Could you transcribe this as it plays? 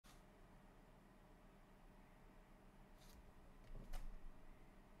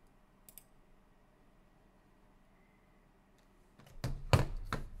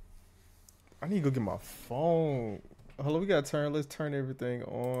I need to go get my phone. Hold on, we gotta turn. Let's turn everything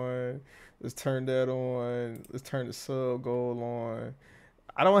on. Let's turn that on. Let's turn the sub goal on.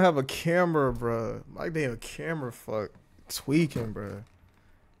 I don't have a camera, bruh. My damn camera fuck tweaking, bruh.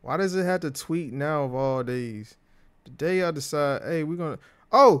 Why does it have to tweak now of all days? The day I decide, hey, we're gonna.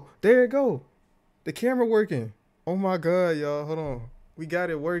 Oh, there it go. The camera working. Oh my god, y'all. Hold on. We got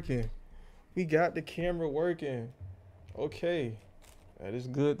it working. We got the camera working. Okay. That is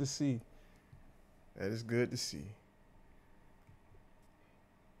good to see. That is good to see.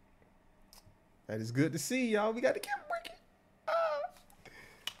 That is good to see, y'all. We got the camera working. Ah.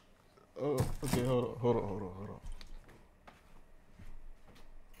 Oh, okay. Hold on.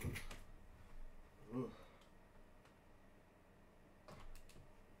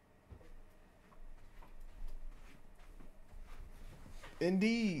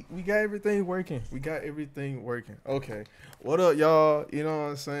 Indeed, we got everything working. Okay. What up, y'all? You know what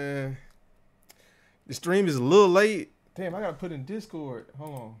I'm saying? The stream is a little late. Damn, I gotta put in Discord.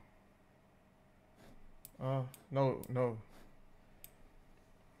 Hold on. No.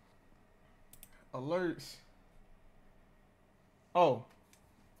 Alerts. Oh,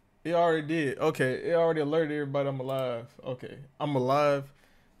 it already did. Okay, it already alerted everybody I'm alive. Okay, I'm alive.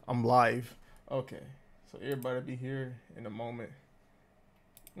 I'm live. Okay, so everybody be here in a moment.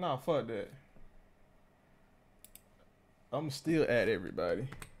 Nah, fuck that. I'm still at everybody.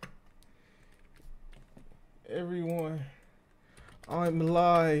 Everyone, I'm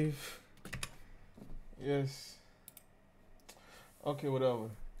live. Yes. Okay, whatever.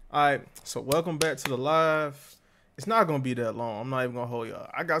 Alright, so welcome back to the live. It's not gonna be that long. I'm not even gonna hold y'all.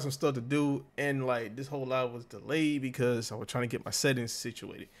 I got some stuff to do, and like this whole live was delayed because I was trying to get my settings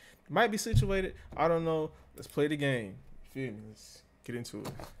situated. It might be situated. I don't know. Let's play the game. You feel me? Let's get into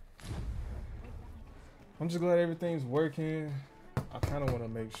it. I'm just glad everything's working. I kind of want to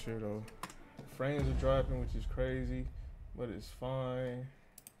make sure though. The frames are dropping, which is crazy, but it's fine.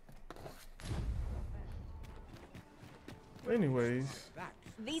 Anyways,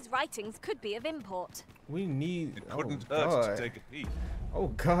 these writings could be of import. We need. It couldn't hurt to take a peek. Oh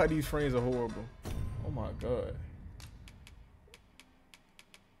god, these frames are horrible. Oh my god.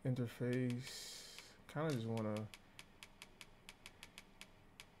 Interface. Kind of just wanna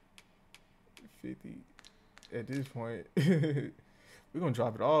 50 at this point. We're gonna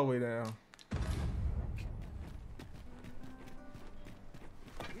drop it all the way down.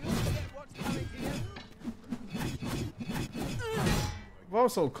 Well, I'm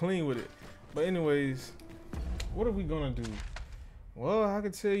so clean with it. But anyways, what are we gonna do? Well, I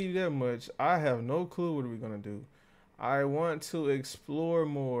can tell you that much. I have no clue what we're gonna do. I want to explore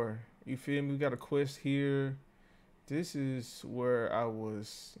more. You feel me? We got a quest here. This is where I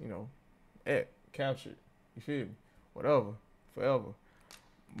was, you know, captured. You feel me? Whatever. Forever.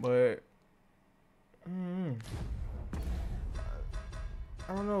 But I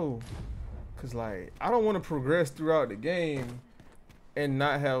don't know. Cause like I don't want to progress throughout the game and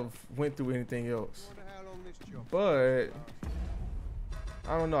not have went through anything else. But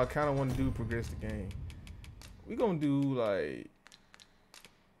I don't know, I kinda want to progress the game. We're gonna do a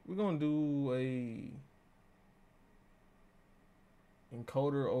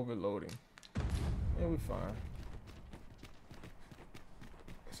encoder overloading. Yeah, we're fine.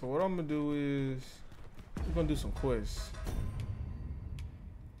 So what I'm gonna do is we're gonna do some quests.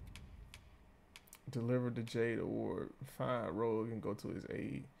 Deliver the Jade Award. Find Rogue and go to his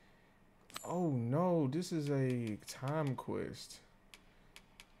aid. Oh no, this is a time quest.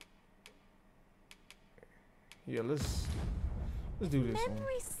 Yeah, let's do this one.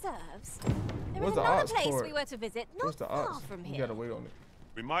 Memory serves. There What's is the another odds place for it? we were to visit, not What's the far odds? from You here. gotta wait on it.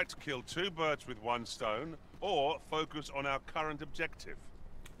 We might kill two birds with one stone, or focus on our current objective.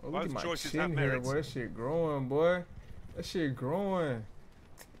 Oh, look at Both my choices chin have here, merits. boy. That shit growing, boy. That shit growing.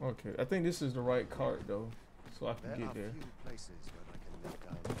 Okay, I think this is the right cart though, so I can get there.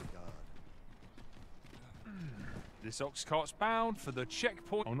 This ox cart's bound for the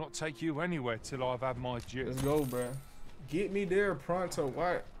checkpoint. I'll not take you anywhere till I've had my due. Let's go, bruh. Get me there pronto.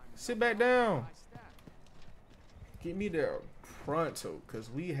 Why? Sit back down. Get me there pronto, cause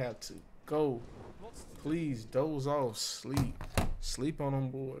we have to go. Please doze off, sleep. Sleep on them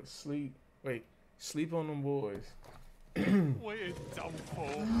boys. Sleep. Wait. Sleep on them boys. We're done for.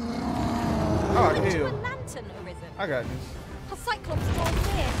 Oh, Into a hell. lantern, Arisen. I got this. A cyclops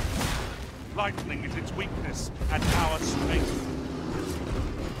draws near. Lightning is its weakness, and our strength.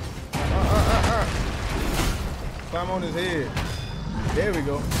 Climb on his head. There we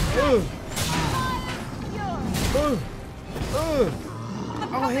go.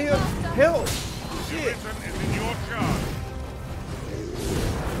 Oh, hell. Help. Shit. Arisen is in your charge.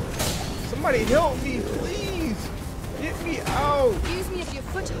 Somebody help me, please. Get me out. Use me as your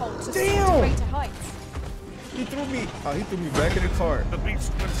foothold to Damn. soar to greater heights. He threw me. Oh, he threw me back in the cart. The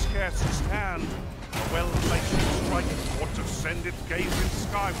beast can scarce stand. A well-placed strike ought to send it gazing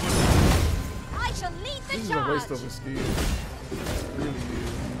skyward. I shall lead the This is charge. a waste of a skill. It really is.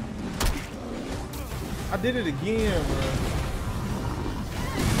 I did it again, bro.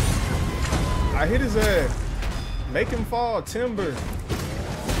 I hit his ass. Make him fall, timber.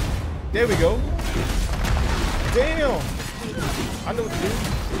 There we go. Damn. I know what to do.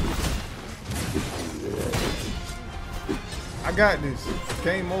 I got this.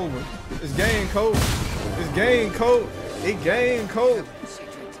 Game over. It's game, coach. It's game, coach. It game, coach.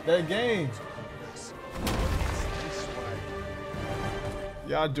 That game.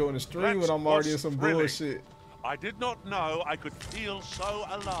 Y'all join the stream when I'm already in some bullshit. I did not know I could feel so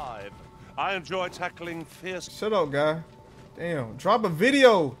alive. I enjoy tackling fierce. Shut up, guy. Damn. Drop a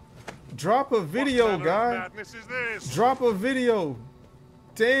video. Drop a video, What guy. madness is this? Drop a video.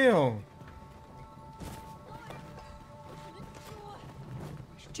 Damn.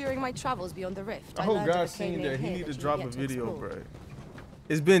 During my travels beyond the rift, I I hope learned of God a seen cave that. He near need here to that drop you a have yet to video, explore. bro.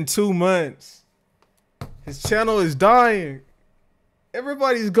 It's been 2 months. His channel is dying.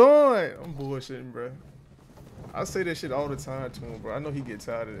 Everybody's gone. I'm bullshitting, bro. I say that shit all the time to him, bro. I know he get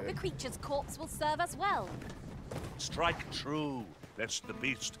tired of The that. creature's corpse will serve us well. Strike true, lest the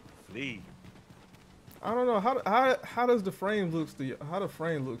beast flee. I don't know how does the frame looks to how the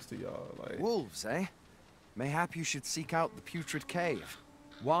frame looks to y'all like. Wolves, eh? Mayhap you should seek out the putrid cave.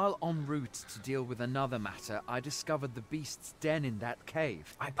 While en route to deal with another matter, I discovered the beast's den in that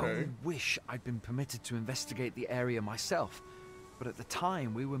cave. I only wish I'd been permitted to investigate the area myself, but at the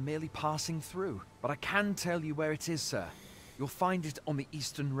time we were merely passing through. But I can tell you where it is, sir. You'll find it on the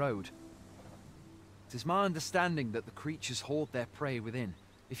eastern road. It is my understanding that the creatures hoard their prey within.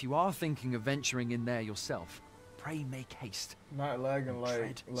 If you are thinking of venturing in there yourself, pray make haste. Not lagging like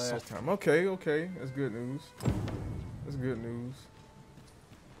Tread last softly. time. Okay, okay. That's good news. That's good news.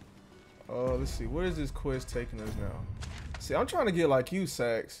 Let's see. Where is this quest taking us now? See, I'm trying to get like you,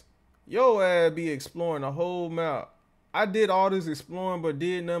 Sax. Yo ass be exploring the whole map. I did all this exploring, but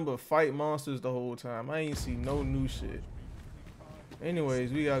did nothing but fight monsters the whole time. I ain't see no new shit.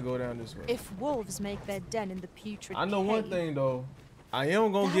 Anyways, we gotta go down this way. If wolves make their den in the putrid I know one cave, thing though. I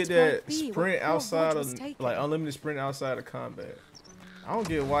am gonna get That that might be what sprint poor outside Wood of was taking. like unlimited sprint outside of combat. I don't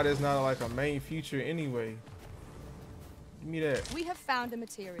get why that's not like a main feature anyway. Give me that. we have found a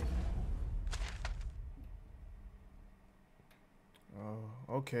material.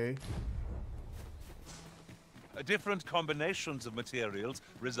 Oh, okay. Different combinations of materials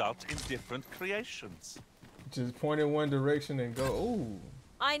result in different creations. Just point in one direction and go. Ooh.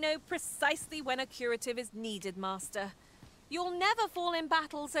 I know precisely when a curative is needed, Master. You'll never fall in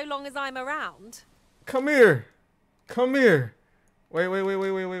battle so long as I'm around. Come here. Come here. Wait.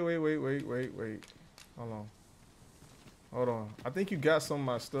 Hold on. Hold on. I think you got some of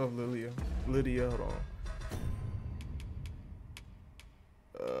my stuff, Lydia. Hold on.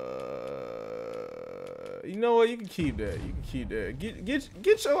 You know what? You can keep that. You can keep that.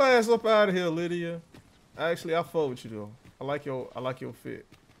 Get your ass up out of here, Lydia. Actually, I fuck with you though. I like your fit.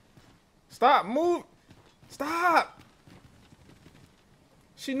 Stop, move. Stop.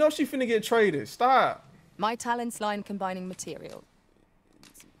 She knows she finna get traded. Stop. My talents lie in combining material.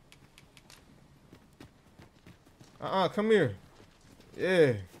 Come here.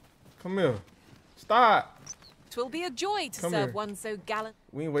 Yeah. Come here. Stop. 'Twill be a joy to Come serve here. one so gallant.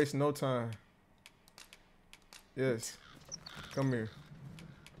 We ain't wasting no time. Yes. Come here.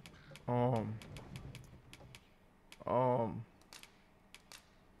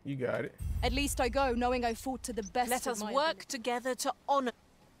 You got it. At least I go knowing I fought to the best Let of us my work ability. together to honor.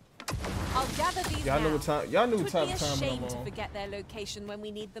 I'll gather these Y'all now. know what time. Y'all knew what It type would of be a time shame I'm to on. forget their location when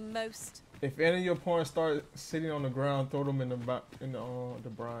we need them most. If any of your pawns start sitting on the ground, throw them in the brine.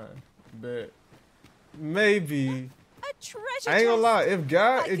 Bet. Maybe. A treasure I ain't gonna chest. lie. If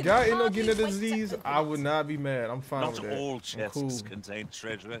God I end can up getting hardly a wait to disease, open I it. would not be mad. I'm fine Not with that. all I'm chests cool. contain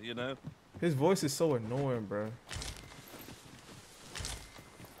treasure, you know. His voice is so annoying, bro.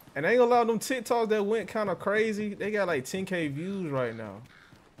 And I ain't gonna lie, them TikToks that went kind of crazy, they got like 10K views right now.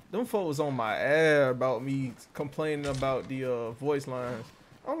 Them folks on my ass about me complaining about the voice lines.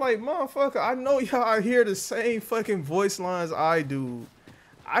 I'm like, motherfucker, I know y'all hear the same fucking voice lines I do.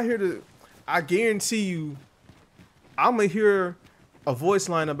 I guarantee you, I'ma hear a voice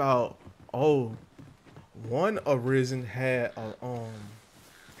line about, oh, one Arisen had a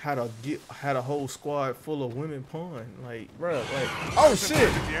whole squad full of women pawn. Like, bro, like, oh shit.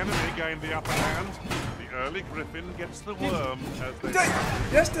 The enemy gained the upper hand. The early griffin gets the worm, as they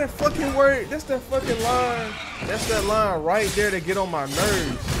That's that fucking word. That's that fucking line. That's that line right there that get on my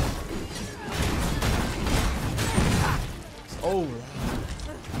nerves. It's over.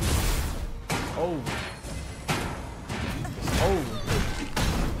 It's over. It's over.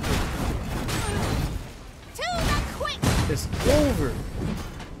 It's over.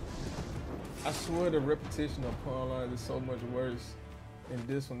 I swear the repetition of pawn lines is so much worse in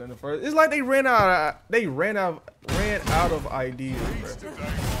this one than the first. It's like they ran out of ideas,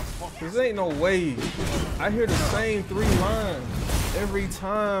 bro. Cause there ain't no way. I hear the same 3 lines every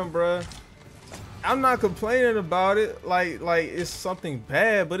time, bro. I'm not complaining about it like it's something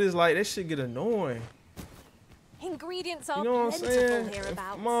bad, but it's like that shit get annoying. Ingredients are You know what I'm plentiful saying?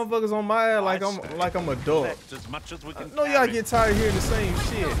 hereabouts. Motherfuckers on my ass like I'm a dog. collect as much as we can No, y'all carry. get tired of hearing the same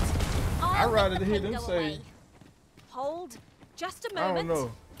shit. I'll I'd rather let the hear them pin go say, away. Hold, just a I moment. don't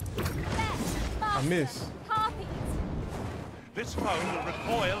know. I miss. Harpies. This foe will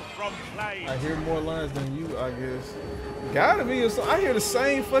recoil from flame. I hear more lines than you, I guess. Gotta be. I hear the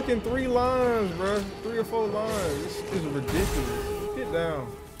same fucking 3 lines, bro. 3 or 4 lines. This is ridiculous. Get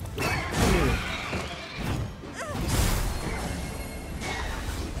down. Come here.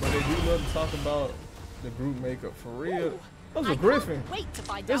 But they do love to talk about the group makeup for real. There's a griffin. Wait to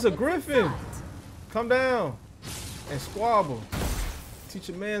find There's out a what's griffin. inside. Come down and squabble. Teach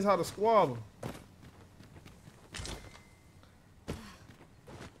your mans how to squabble.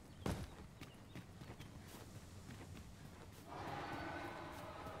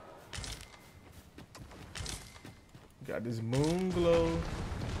 Got this moon glow.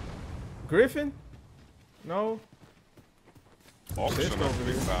 Griffin? No. Oxen Fish are over to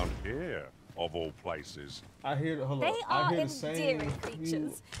be there. found here, of all places. I hear the hold They up. I are hear the same endearing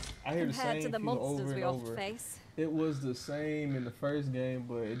creatures I hear the compared same to the people monsters over we and often over. face. It was the same in the first game,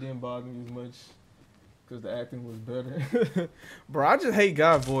 but it didn't bother me as much because the acting was better. Bro, I just hate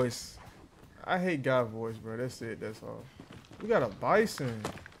God voice. I hate God voice, bro. That's it. That's all. We got a bison.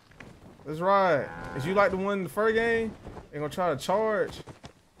 Let's ride. Is you like the one in the first game? They gonna try to charge?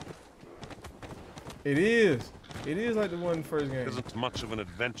 It is. It is like the one in the first game. Isn't much of an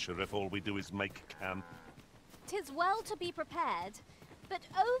adventure if all we do is make camp. 'Tis well to be prepared, but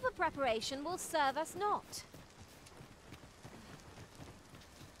over-preparation will serve us not.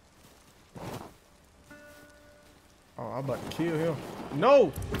 Oh, I'm about to kill him.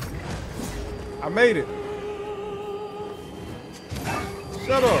 No! I made it.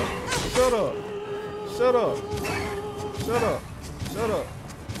 Shut up. Shut up. Shut up. Shut up. Shut up.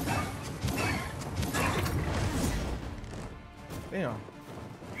 Damn.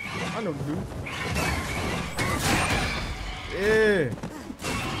 I know the dude. Yeah.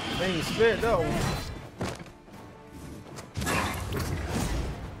 They ain't expect that one.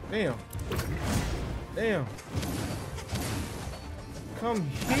 Damn. Damn. Come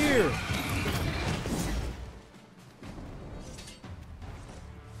here.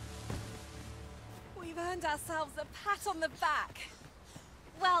 We've earned ourselves a pat on the back.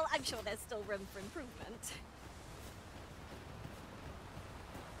 Well, I'm sure there's still room for improvement.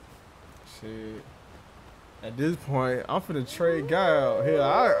 Shit. At this point, I'm finna trade Guy out here.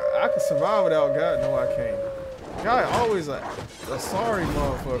 I can survive without Guy. No, I can't. Guy always a sorry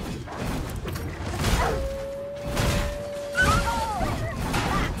motherfucker.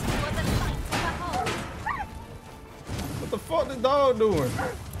 What the fuck the dog doing?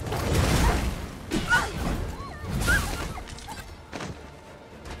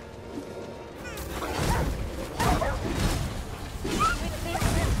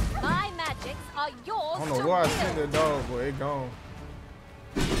 My magics are yours I don't know to why I wield. sent that dog, boy. It gone.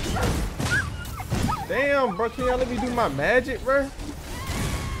 Damn, bro. Can y'all let me do my magic, bro?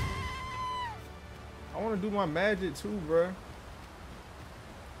 I want to do my magic too, bro.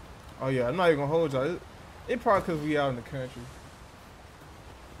 Oh yeah, I'm not even gonna hold y'all. It probably cause we out in the country.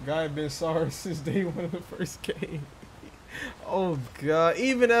 Guy been sorry since day one of the first game. Oh god,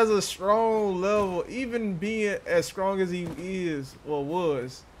 even as a strong level, even being as strong as he is, or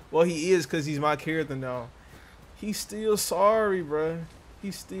was, well he is cause he's my character now. He's still sorry, bro.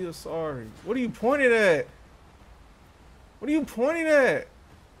 He's still sorry. What are you pointing at? What are you pointing at?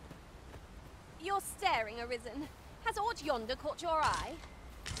 You're staring, Arisen. Has aught yonder caught your eye?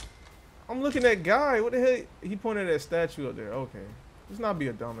 I'm looking at Guy. What the hell? He pointed at that statue up there. Okay. Let's not be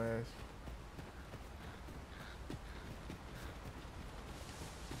a dumbass.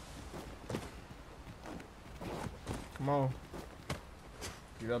 Come on.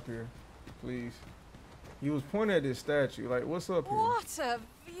 Get up here. Please. He was pointing at this statue. Like, what's up here? What a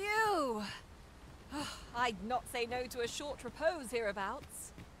view! I'd not say no to a short repose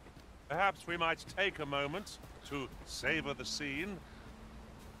hereabouts. Perhaps we might take a moment to savor the scene.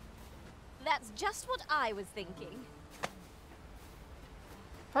 That's just what I was thinking.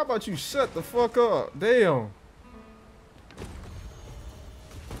 How about you shut the fuck up? Damn.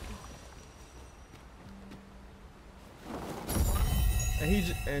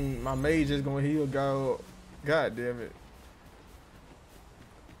 And my mage is gonna heal God. God damn it.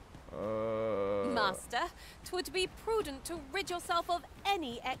 Master, 'twould be prudent to rid yourself of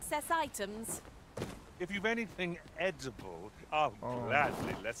any excess items. If you've anything edible, I'll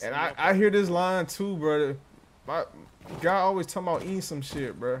gladly let you. And I hear this line too, brother. My guy always talking about eating some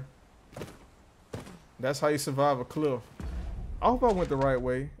shit, bro. That's how you survive a cliff. I hope I went the right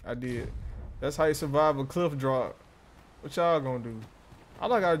way. I did. That's how you survive a cliff drop. What y'all gonna do?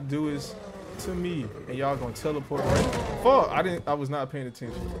 All I gotta do is to me, and y'all gonna teleport right. Fuck! I was not paying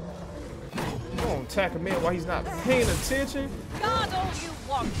attention. You don't attack a man while he's not paying attention. Guard all you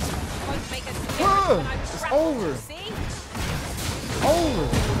want. Won't make a difference when I'm It's trapped, over. you see? Over.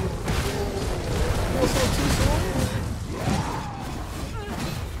 What's up, T4?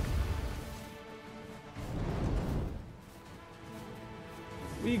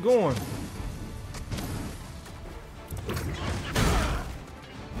 Where you going?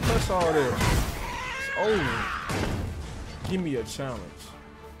 That's all there. It's over. Give me a challenge.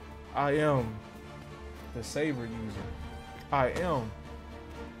 I am the saber user. I am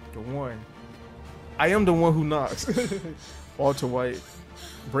the one. I am the one who knocks. Walter White,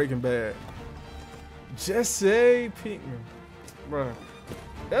 Breaking Bad. Jesse Pinkman. Bruh.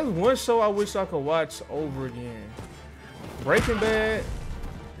 That's one show I wish I could watch over again. Breaking Bad.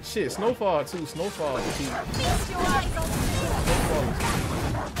 Shit, Snowfall too. Snowfall is key.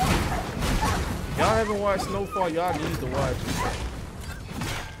 Y'all haven't watched Snowfall, y'all need to watch it.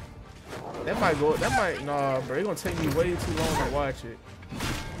 Nah, bro. It's gonna take me way too long to watch it.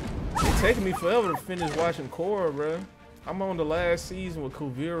 It's taking me forever to finish watching Korra, bro. I'm on the last season with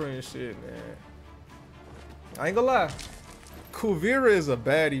Kuvira and shit, man. I ain't gonna lie. Kuvira is a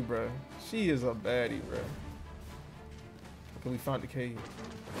baddie, bro. She is a baddie, bro. Can we find the cave?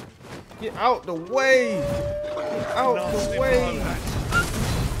 Get out the way! Get out the way!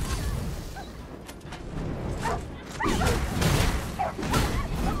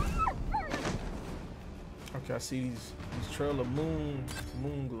 Okay, I see these trail of moon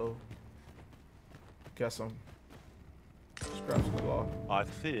glow. Got some scraps of law. I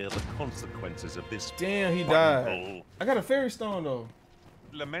fear the consequences of this. Damn, he died. bungle. I got a fairy stone though.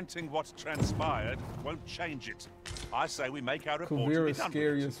 Lamenting what transpired won't change it. I say we make our report and be Kuvira's done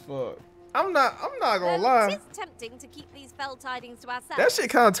scary with as fuck. I'm not gonna lie. It is tempting to keep these fell tidings to ourselves. That shit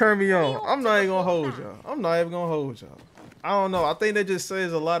kind of turned me on. ought I'm to not even gonna report hold back. y'all. I'm not even gonna hold y'all. I don't know. I think that just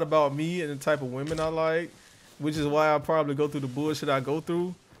says a lot about me and the type of women I like, which is why I probably go through the bullshit I go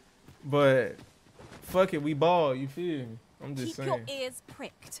through. But fuck it, we ball. You feel me? I'm just Keep saying. your ears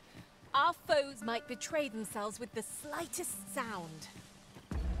pricked. Our foes might betray themselves with the slightest sound.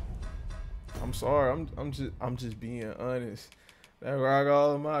 I'm sorry. I'm just being honest. That rock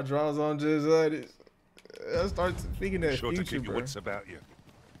all of my draws. I'm just honest. I start thinking that sure future, to keep your bro. wits about you.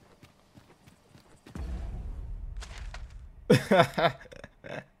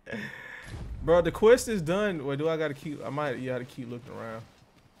 Bro, the quest is done. Wait, do I gotta keep? I might. You gotta keep looking around.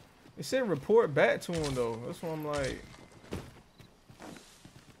 It said report back to him though. That's what I'm like.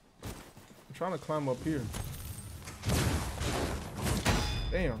 I'm trying to climb up here.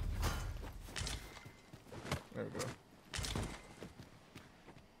 Damn. There we go.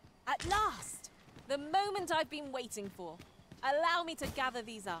 At last! The moment I've been waiting for. Allow me to gather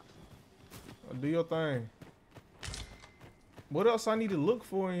these up. Do your thing. What else I need to look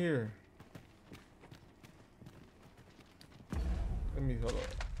for in here? Let me hold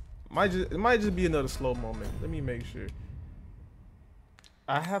up. It might just be another slow moment. Let me make sure.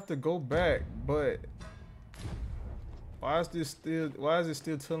 I have to go back, but why is it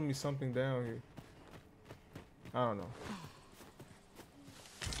still telling me something down here? I don't know.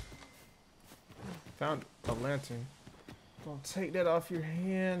 Found a lantern. Gonna take that off your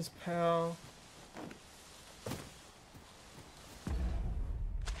hands, pal.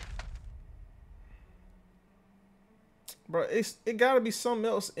 Bro, it gotta be something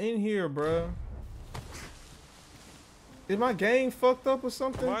else in here, bro. Is my game fucked up or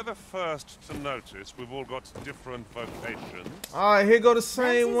something? Am I the first to notice we've all got different vocations? Alright, here go the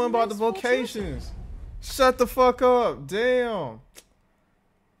same As is one about the most vocations. Shut the fuck up. Damn.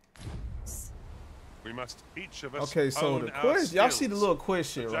 We must each of us Okay, so own the our quest, y'all see the skills. little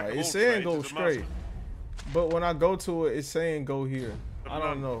quest shit, The jack right? of It's all saying trades go is a straight. master. But when I go to it, it's saying go here. I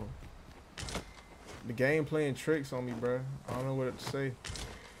don't know. The game playing tricks on me, bro. I don't know what to say.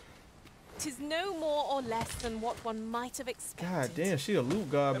 'Tis no more or less than what one might have expected. God damn, she a loot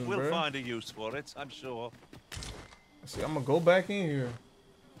goblin, We'll bro. find a use for it, I'm sure. See, I'm gonna go back in here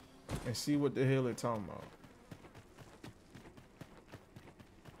and see what the hell they're talking about.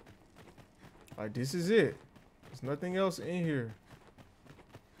 Like, this is it. There's nothing else in here.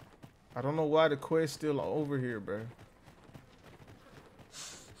 I don't know why the quest still over here, bro.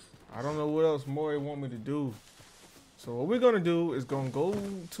 I don't know what else more they want me to do. So what we're gonna do is gonna go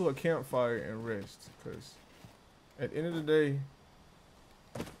to a campfire and rest. Cause at the end of the day,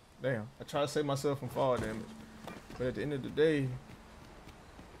 damn, I try to save myself from fall damage. But at the end of the day,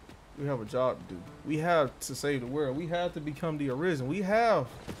 we have a job to do. We have to save the world. We have to become the Arisen. We have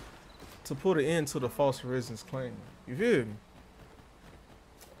to put an end to the false Arisen's claim. You feel me?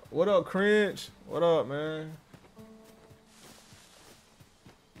 What up, Cringe? What up, man?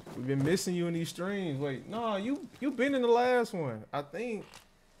 We've been missing you in these streams. Wait, no, you been in the last one. I think.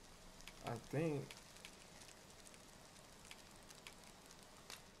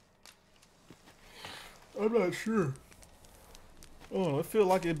 I'm not sure. Oh, I feel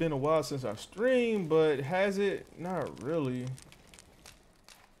like it's been a while since I streamed, but has it? Not really.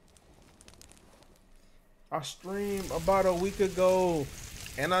 I streamed about a week ago,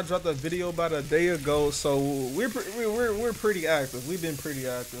 and I dropped a video about a day ago. So we're pretty active. We've been pretty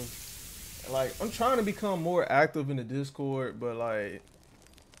active. Like, I'm trying to become more active in the Discord, but like,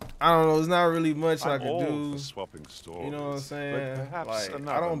 I don't know. There's not really much I can do. Swapping stories, you know what I'm saying? Like, I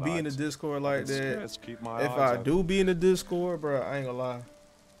another don't be in the night. Discord like that. Let's keep my If eyes I open. do be in the Discord, bro, I ain't gonna lie.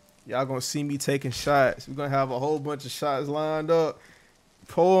 Y'all gonna see me taking shots. We're gonna have a whole bunch of shots lined up.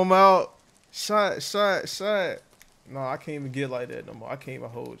 Pull them out. Shot. No, I can't even get like that no more. I can't even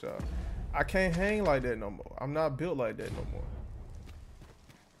hold y'all. I can't hang like that no more. I'm not built like that no more.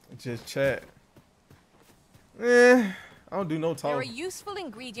 Just chat. I don't do no There are talking. useful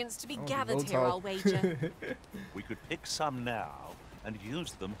ingredients to be I don't do gathered no here, I'll talk. wager. We could pick some now and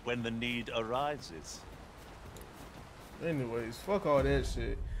use them when the need arises. Anyways, fuck all that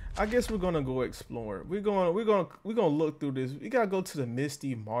shit. I guess we're gonna go explore. We're gonna look through this. We gotta go to the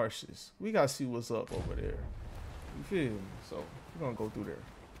Misty Marshes. We gotta see what's up over there. You feel me? So we're gonna go through there.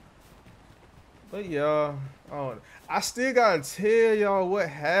 But yeah, I still gotta tell y'all what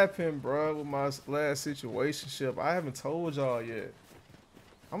happened, bro, with my last situationship. I haven't told y'all yet.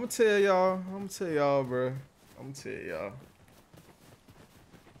 I'm gonna tell y'all, bro. I'm gonna tell y'all.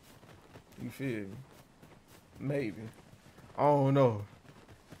 You feel me? Maybe. I don't know.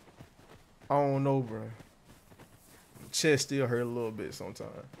 Bro. Chest still hurt a little bit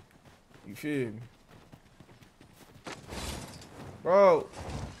sometimes. You feel me? Bro.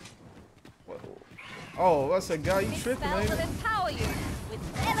 What? Oh, I said, God, you tripping, Spell ain't will it? empower you with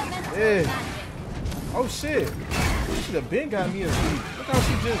elemental Yeah. magic. Oh, shit. She should have been got me a beat. Look how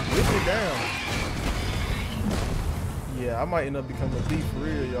she just whipped it down. Yeah, I might end up becoming a thief for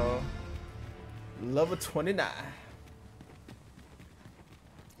real, y'all. Level 29.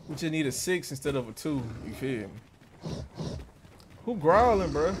 We just need a 6 instead of a 2. You feel me? Who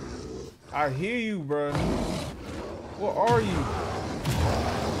growling, bro? I hear you, bro. Where are you?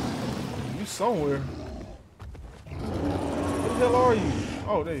 You somewhere. Where the hell are you?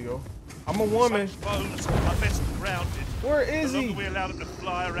 Oh, there you go. I'm a woman. Such foes are best grounded. Where is The longer he? we allow them to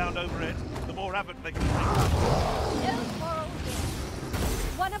fly around overhead, the more havoc they can bring. No quarrel here.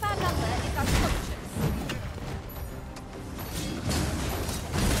 One of our number is unconscious.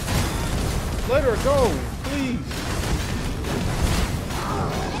 Let her go, please.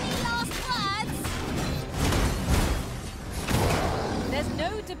 Any last words? There's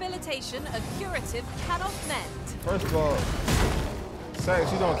no debilitation a curative cannot mend. First of all,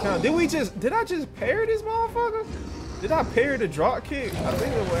 Sax, you don't count. Did I just parry this motherfucker? Did I parry the drop kick? I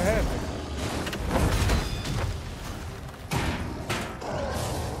think that's what happened.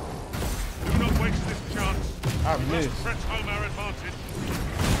 Do not waste this chance. I We missed. must press home our advantage.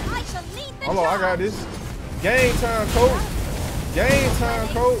 I shall lead the Hold on, I got charge. this. Game time, coach. Game time,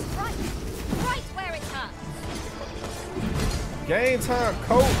 coach. Right where it hurts. Game time,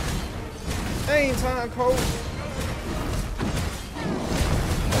 coach. Game time, coach.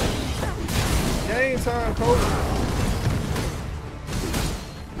 Game time, coach.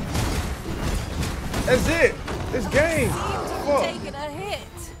 That's it. It's game. Fuck. Taken a hit.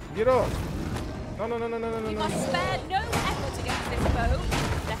 Get up. No. We must spare no effort against this foe,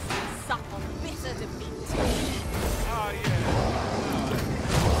 lest we suffer bitter defeat. Ah, yeah.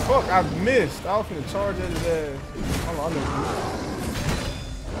 Fuck, I missed. I was finna charge at his ass. Hold on, I know.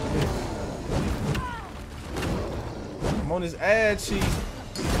 I'm on his ad cheek.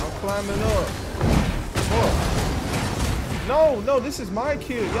 I'm climbing up. Fuck. No, this is my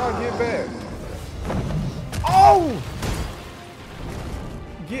kill. Y'all get back. Oh!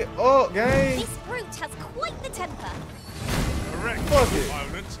 Get up, gang. This brute has quite the temper. Correct. Fuck it.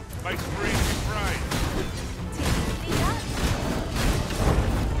 Opponent makes for easy prey.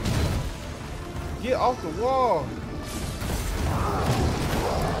 Get off the wall.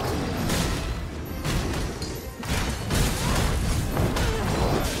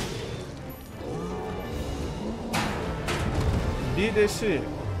 Did that shit.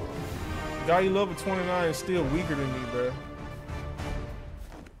 Guy you level 29 is still weaker than me, bro.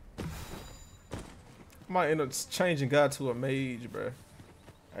 I might end up changing God to a mage, bro.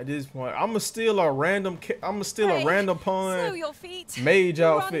 At this point, I'ma steal a random pawn Slow your feet. mage You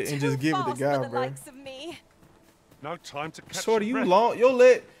run outfit and too just give it to fast for God, the bro. likes of me. No time to catch Shorty, your you breath. long. Yo,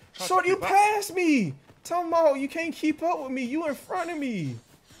 let Try to Shorty, you keep up. passed me. Tell me you can't keep up with me. You in front of me.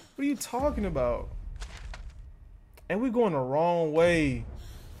 What are you talking about? And we're going the wrong way.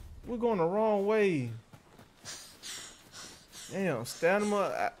 We're going the wrong way. Damn,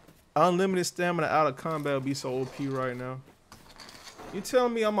 stamina, unlimited stamina out of combat would be so OP right now. You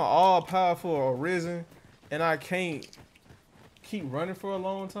telling me I'm an all-powerful Arisen and I can't keep running for a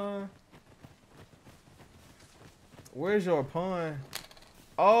long time? Where's your pawn?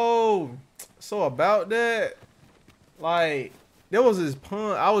 Oh, so about that, like, there was this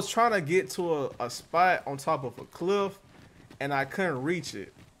pawn. I was trying to get to a spot on top of a cliff, and I couldn't reach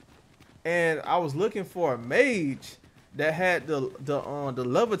it. And I was looking for a mage that had the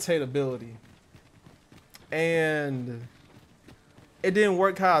levitate ability, and it didn't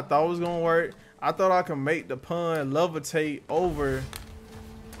work how I thought it was gonna work. I thought I could make the pawn levitate over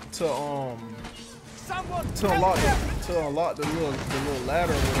to unlock the little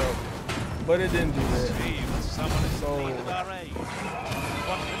ladder or whatever, but it didn't do that. So it didn't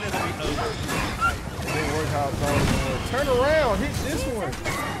work how I thought it was gonna work. Turn around, hit this one.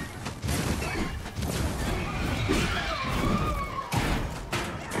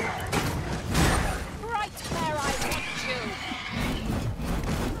 Right where I want you.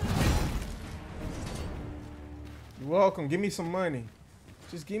 You're welcome. Give me some money.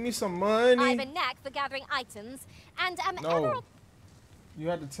 Just give me some money. I have a knack for gathering items, and No. You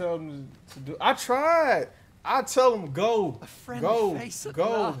had to tell them to do. I tried. I tell them go, A friendly go, face at go.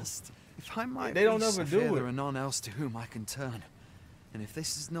 last. If I might They don't be ever so do fair, it. there are none else to whom I can turn. And if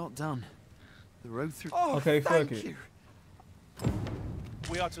this is not done, the road through. Okay, fuck thank it. you.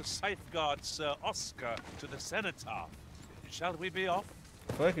 We are to safeguard Sir Oscar to the cenotaph. Shall we be off?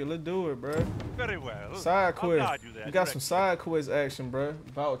 Fuck it, let's do it, bro. Very well. Side I'll quest. guide you there You got some directly. side quest action, bro.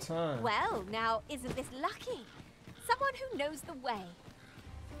 About time. Well, now, isn't this lucky? Someone who knows the way.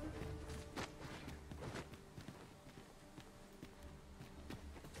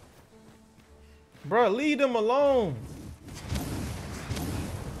 Bro, leave them alone.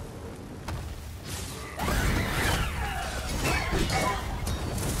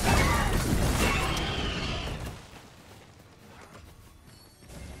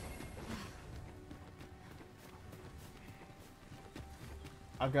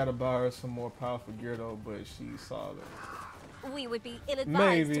 I gotta buy her some more powerful gear though, but she's solid. We would be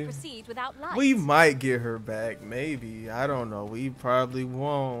ill-advised Maybe. to proceed without light. We might get her back, maybe. I don't know. We probably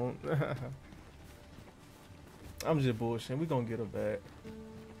won't. I'm just bullshitting. We gonna get her back.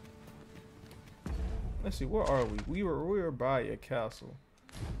 Let's see, where are we? We were by a castle.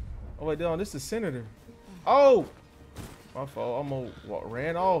 Oh wait, no, this is the senator. Oh, my fault. Almost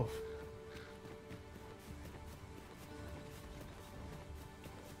ran off.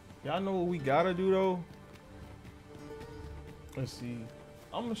 Y'all know what we gotta do though? Let's see.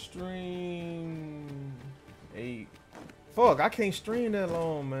 I'm gonna stream 8. Fuck, I can't stream that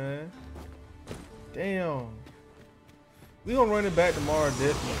long, man. Damn. We gonna run it back tomorrow,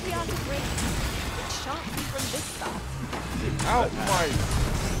 definitely. If we are to break, it shan't be from this side. Out, Mike.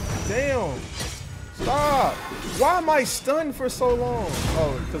 Damn. Stop. Why am I stunned for so long?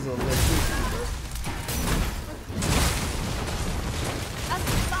 Oh, because of electricity, bro. A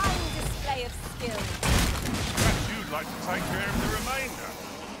fine display of skill. Perhaps you'd like to take care of the remainder.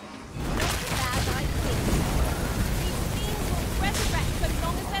 Not bad, I think. These fiends will resurrect so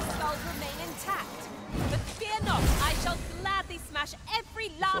long as their skulls remain intact. But fear not, I shall gladly smash every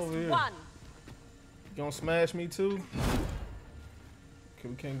last over here. one. You gonna smash me too? Okay,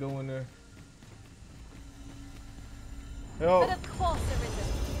 we can't go in there. Help. But of course,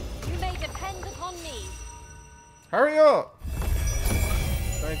 Arisen. You may depend upon me. Hurry up.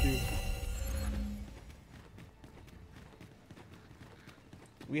 Thank you.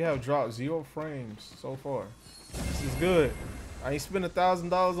 We have dropped 0 frames so far. This is good. I ain't spent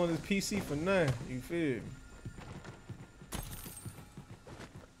 $1,000 on this PC for nothing. You feel me?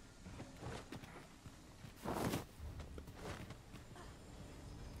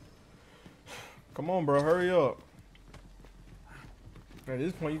 Come on, bro. Hurry up. At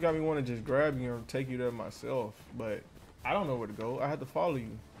this point, you got me want to just grab you and take you there myself. But I don't know where to go. I have to follow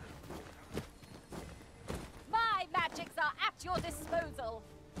you. My magics are at your disposal.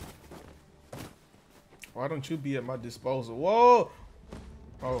 Why don't you be at my disposal? Whoa!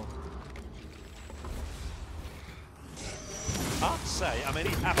 Oh. I'd say I'm any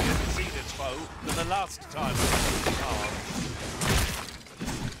happier to see this foe than the last time we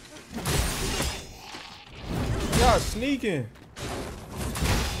were Y'all sneaking.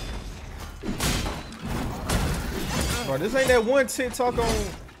 Bro, this ain't that one TikTok on.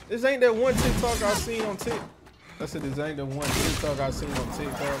 This ain't that one TikTok I seen on TikTok. I said this ain't the one TikTok I seen on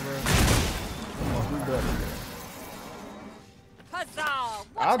TikTok, bro. Come on, who better? Huzzah!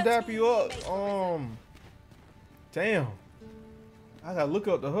 What I'll a dap team you up. we make for Arisen. Damn. I gotta look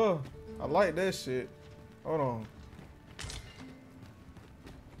up to her. I like that shit. Hold on.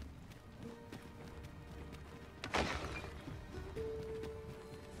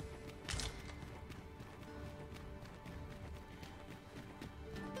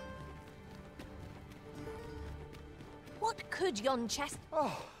 What could yon chest?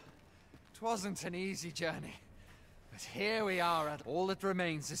 Oh, it wasn't an easy journey. But here we are, and all that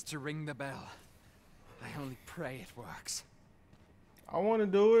remains is to ring the bell. I only pray it works. I want to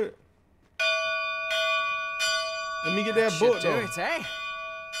do it. Let me get that book, Should do though. it, eh?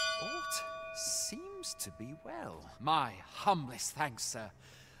 Aught seems to be well. My humblest thanks, sir.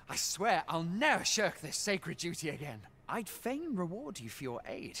 I swear I'll never shirk this sacred duty again. I'd fain reward you for your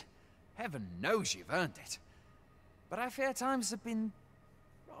aid. Heaven knows you've earned it. But I fear times have been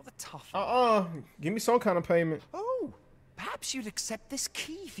rather tough. Give me some kind of payment. Oh, perhaps you'd accept this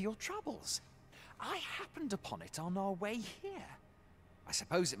key for your troubles. I happened upon it on our way here. I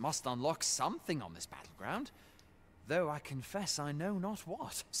suppose it must unlock something on this battleground, though I confess I know not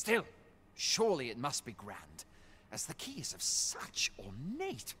what. Still, surely it must be grand, as the key is of such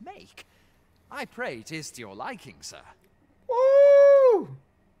ornate make. I pray it is to your liking, sir. Woo!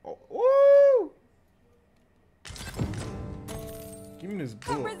 Oh, woo! Give me this A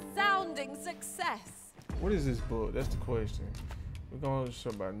book. resounding success. What is this book? That's the question. We're going to show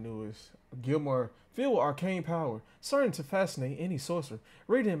about newest. Gilmore, filled with arcane power, certain to fascinate any sorcerer.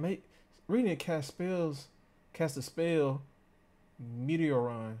 Reading it cast a spell,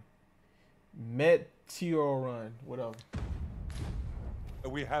 Meteoron, whatever.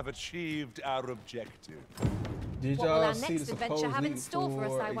 We have achieved our objective. Did What will y'all our see the next adventure supposed have in leak store for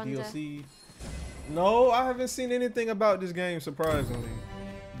us, for I a wonder? DLC? No, I haven't seen anything about this game, surprisingly.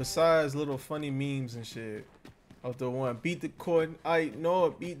 Besides little funny memes and shit. Of the one, beat the coin.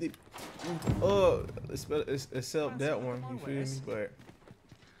 Beat the. Except that one, you feel me? But.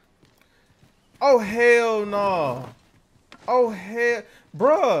 Oh, hell no. Oh, hell.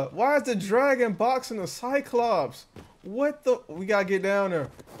 Bruh, why is the dragon boxing the Cyclops? What the. We gotta get down there.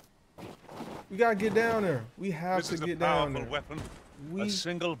 We gotta get down there. We have to get down there. Weapon. A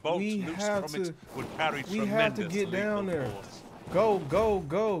single bolt loosed from it would carry we have to get down there. Force. Go, go,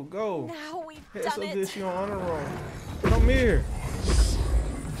 go, go. Now we've Head done it. this, you're on honor roll. Come here.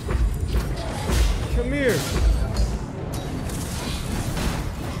 Come here.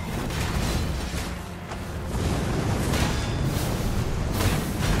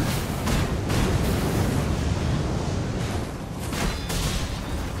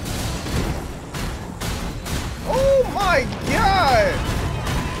 Oh my God!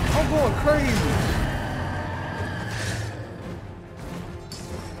 I'm going crazy.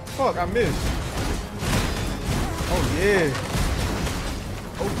 Fuck, I missed. Oh yeah.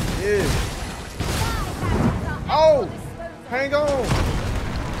 Oh yeah. Oh! Hang on.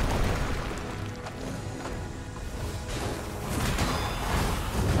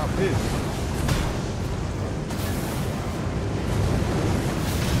 I missed.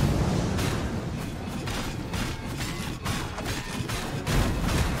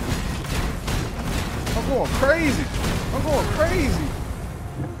 I'm going crazy. I'm going crazy.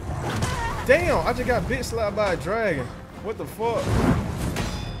 Damn, I just got bit slapped by a dragon. What the fuck?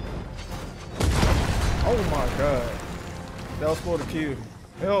 Oh my God. That was for the kill.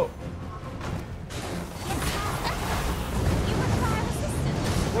 Help. You require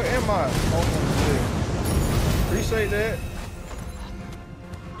assistance. Where am I? Almost there. Appreciate that.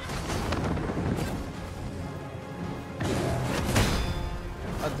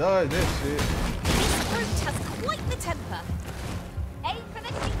 I dodged that shit. This brute has quite the temper. Aim for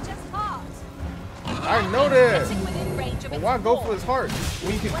the creature's heart. I know that. Getting within range of But its why go maw. for his heart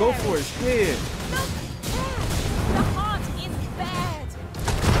when you could go for his head? Look there. The heart is bared.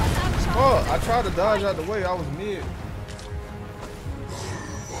 Oh, I tried to dodge out the way. I was mid.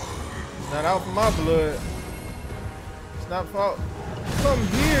 Not out for my blood. It's not for. Come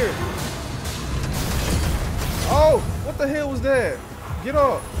here. Oh, what the hell was that? Get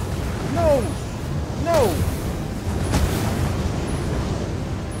up. No. No.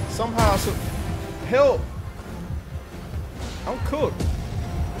 Somehow, help. I'm cooked.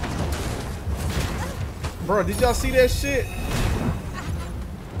 Bro, did y'all see that shit?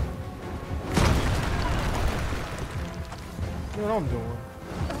 You know what I'm doing?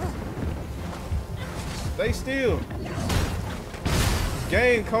 Stay still. It's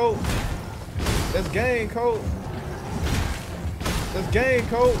game code. That's game code. That's game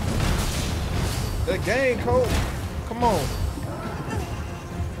code. That game code. Come on.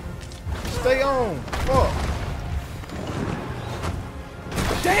 Stay on. Fuck.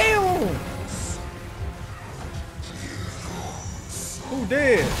 Damn. Who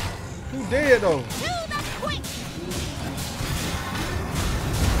dead? Who dead though?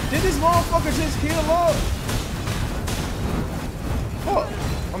 Did this motherfucker just heal up? Fuck.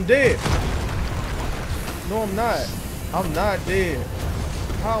 I'm dead. No, I'm not. I'm not dead.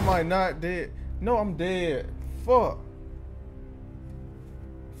 How am I not dead? No, I'm dead. Fuck.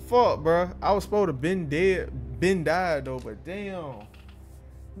 Fuck, bruh. I was supposed to been dead, been died though, but damn.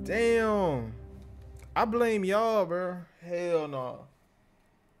 Damn. I blame y'all, bruh. Hell no.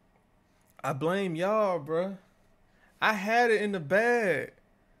 I blame y'all, bruh. I had it in the bag.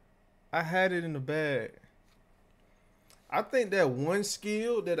 I had it in the bag. I think that one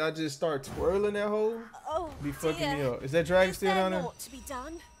skill that I just start twirling that hole be fucking me up. Is that dragon still down there? To be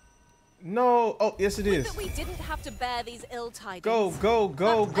done? No. Oh, yes it is. That we didn't have to bear these ill tidings. Go, go,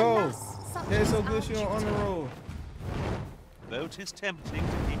 go, But go. alas, such Yeah, it's so is good our she on the duty. road. Though 'tis tempting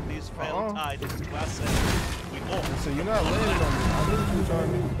to keep these fell tidings to ourselves, we ought. So you're not landing on me. I knew what you were trying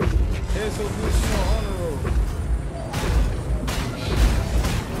to do. Yeah, it's so good she on the road.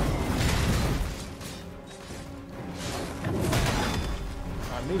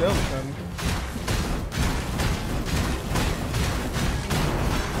 I knew that was coming.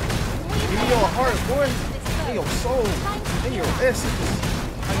 Give me your heart, boy. And your soul. And your essence.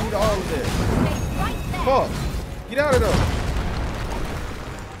 I need all of that. Fuck. Get out of there.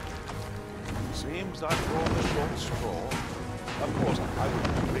 Seems I've drawn the short straw. Of course, I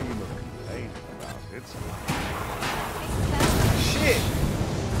wouldn't dream of complaining about it. Shit.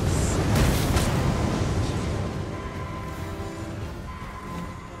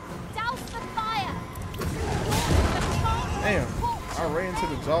 Douse the fire. Damn. I ran into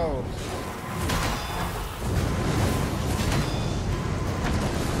the jaws.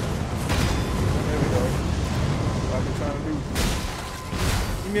 There we go. What I've been trying to do.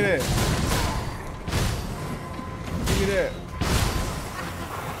 Give me that. Give me that.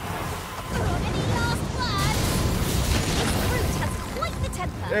 Any last words? This fruit has quite the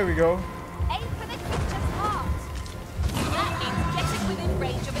temper. There we go. Aim for the creature's heart. That means getting within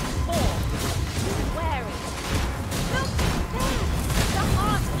range of its paw. Be wary. Look there. The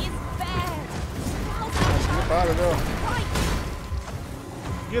heart is bared. Now's our chance. Get out of there. Right.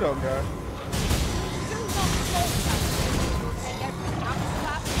 Get up, guy. Do not falter. We'll take every ounce of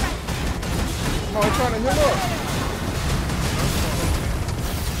our strength. Oh, he's trying to heal up.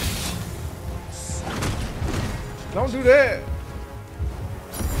 Don't do that.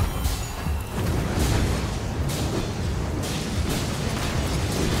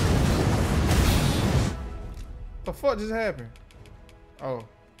 What the fuck just happened? Oh.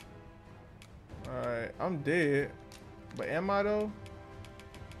 Alright, I'm dead. But am I though?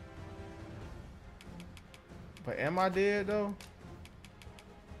 But am I dead though?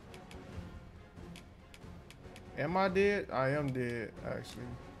 Am I dead? I am dead, actually.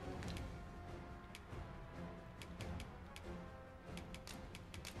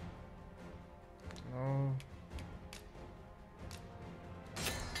 No.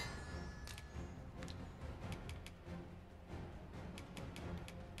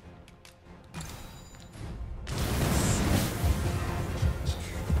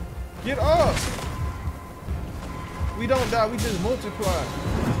 Get up! We don't die, we just multiply.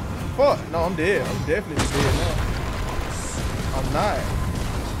 Fuck, no, I'm dead. I'm definitely dead now. I'm not.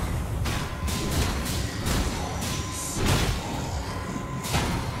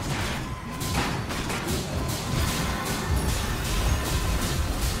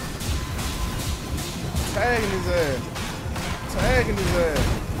 Tagging his ass. Tagging his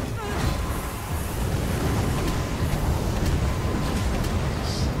ass.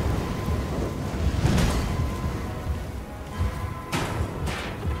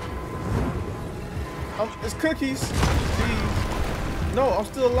 It's cookies. Jeez. No, I'm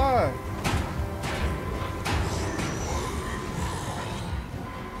still alive.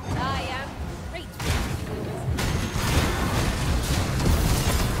 I am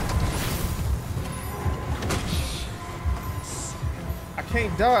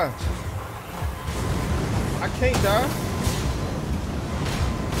can't die. I can't die.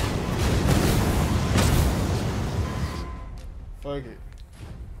 Fuck it.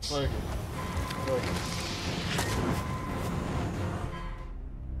 Fuck it. Fuck it.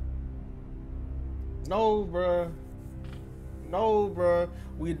 No, bruh. No, bruh.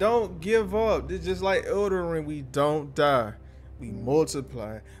 We don't give up. This is just like Elden Ring. We don't die. We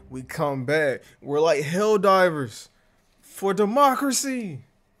multiply. We come back. We're like hell divers for democracy.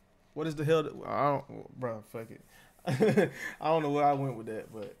 What is the hell? I don't, bro. Fuck it. I don't know where I went with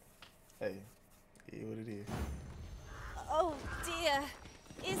that, but hey, yeah, what it is. Oh dear,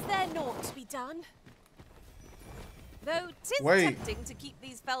 is there naught to be done? Though 'tis tempting to keep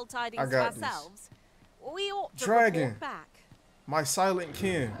these fell tidings to ourselves, we ought to report back. My silent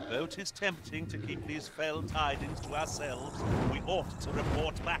kin. Though 'tis tempting to keep these fell tidings to ourselves, we ought to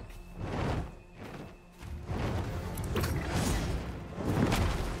report back.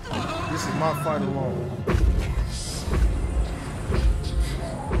 This is my fight alone.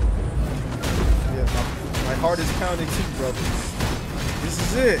 Yeah, my heart is pounding too, brother. This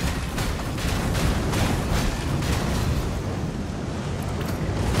is it.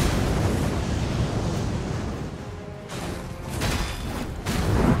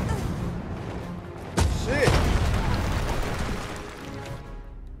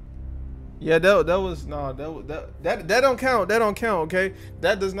 Yeah, that was no, that don't count. That don't count, okay?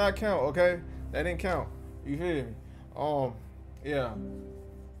 That does not count, okay? That didn't count. You feel me? Yeah.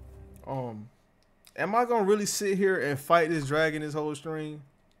 Am I gonna really sit here and fight this dragon this whole stream?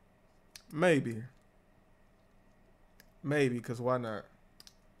 Maybe. Maybe, cause why not?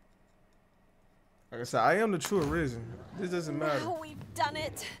 Like I said, I am the true Arisen. This doesn't matter. Now we've done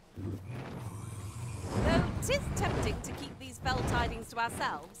it. Though 'tis tempting to keep these fell tidings to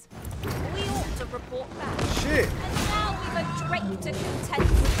ourselves, we ought to report back. Shit. And now we've a drake to contend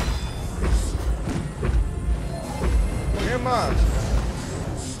with. Where am I?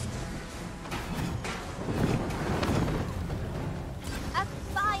 A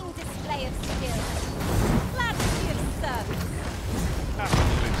fine display of skill. Glad to be of service.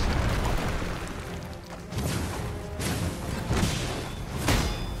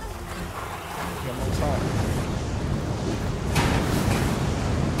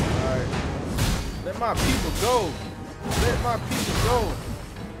 Let my people go. Let my people go.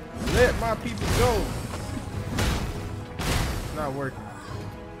 Let my people go. It's not working.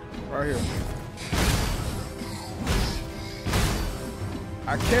 Right here.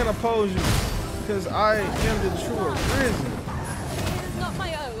 I can't oppose you because I am the true Arisen. It is not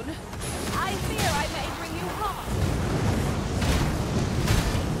my own. I fear I may bring you harm.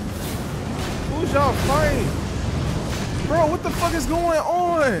 Who's y'all fighting? Bro, what the fuck is going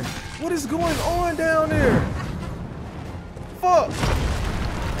on? What is going on down there? Fuck.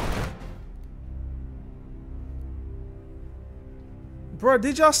 Bro,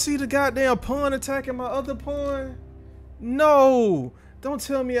 did y'all see the goddamn pawn attacking my other pawn? No. Don't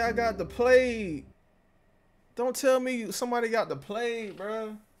tell me I got the plague. Don't tell me somebody got the plague,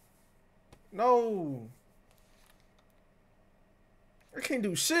 bro. No. I can't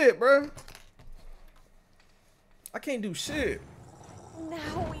do shit, bro. I can't do shit.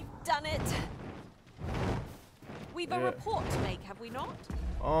 Now we've done it. We've a report to make, have we not?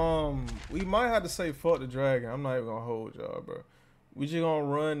 We might have to say fuck the dragon. I'm not even gonna hold y'all, bro. We just gonna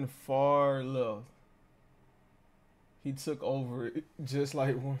run far left. He took over it just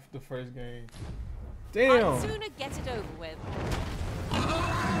like the first game. Damn. I'd sooner get it over with.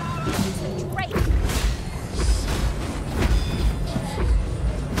 It's a drake.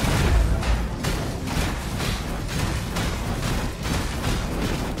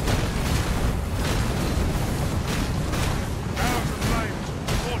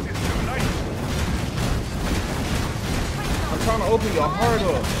 Trying to open your heart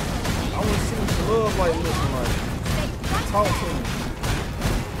up. I want to see what love like looking like. Talk to me.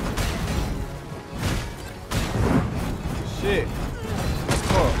 Shit.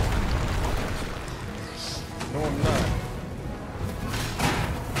 Fuck. No, I'm not.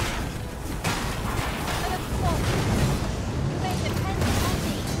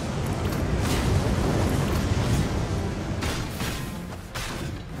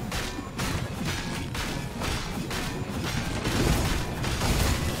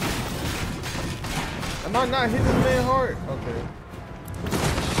 Am I not hitting the man hard? Okay.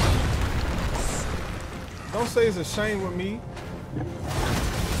 Don't say it's a shame with me.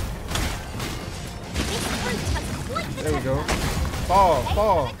 There we go. Fall,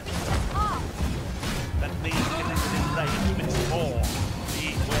 fall. That means getting within range of its paw.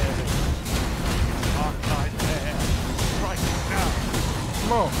 Be wary. Arcline there. Strike down.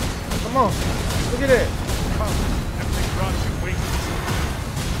 Come on. Come on. Look at that. Everything grants you wings.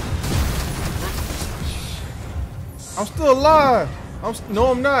 I'm still alive. No,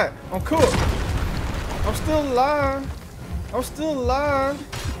 I'm not. I'm cooked. I'm still alive. I'm still alive.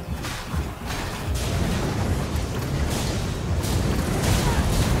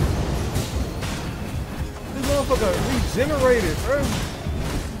 This motherfucker regenerated, bro.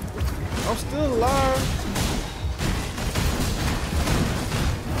 I'm still alive.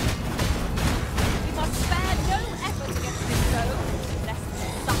 We must spare no effort against this foe, lest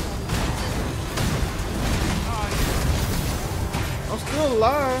it suffer. I'm still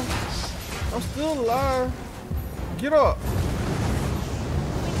alive. I'm still alive. Get up.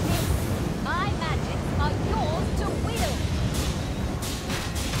 With this, my magics are yours to wield.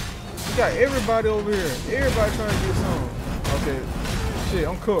 You got everybody over here. Everybody trying to get some. Okay. Shit,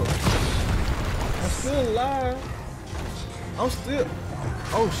 I'm cooked. I'm still alive. I'm still.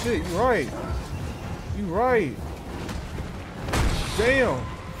 Oh shit, you right. You right. Damn.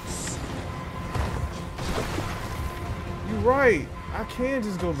 You right. I can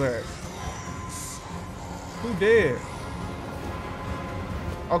just go back. Who dead?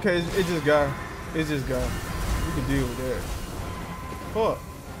 Okay, it just got. It just got. We can deal with that. Fuck.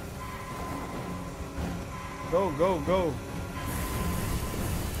 Go, go, go.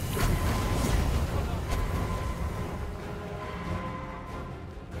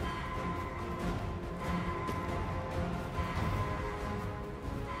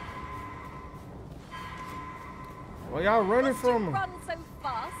 Why y'all running Must from you him? run so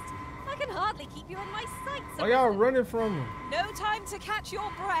fast? I can hardly keep you in my sights. Why y'all running from him? No time to catch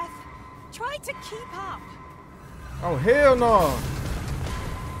your breath. Try to keep up. Oh, hell no.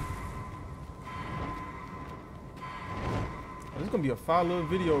 This is gonna be a 5-minute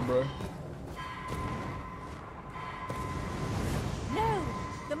video, bro. No,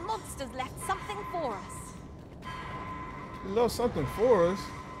 the monsters left something for us. He left something for us.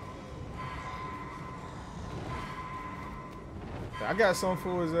 I got something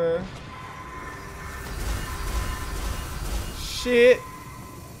for his ass. Shit.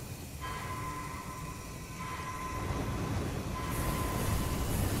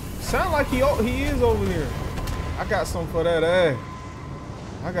 Sound like he is over here. I got something for that ass.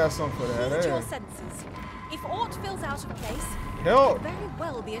 I got something for that Use your ass. senses. If aught feels out of place, Help. it could very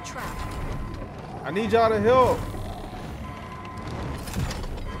well be a trap. I need y'all to help.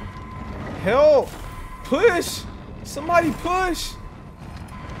 Help. Push. Somebody push.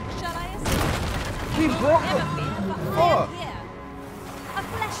 Shall I assist? He broke Never the fear, but I fuck. am here. A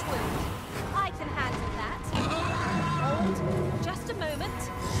flesh wound. I can handle that. Hold. Just a moment.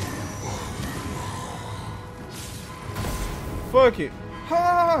 Fuck it.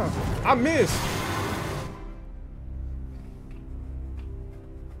 Ha! I missed.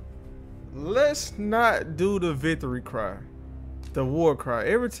 Let's not do the victory cry. The war cry.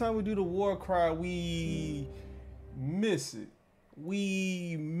 Every time we do the war cry, we miss it.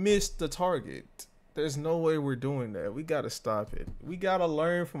 We miss the target. There's no way we're doing that. We gotta stop it. We gotta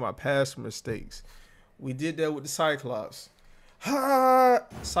learn from our past mistakes. We did that with the Cyclops. Ha!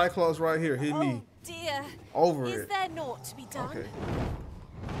 Cyclops right here. Hit me. Oh dear. Over Is it. there naught to be done? Okay.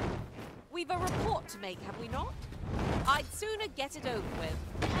 We've a report to make, have we not? I'd sooner get it over with.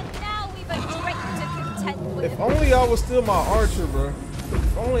 And now we've a trick to contend with. If only I was still my archer, bro.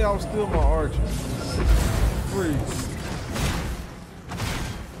 If only I was still my archer. Freeze.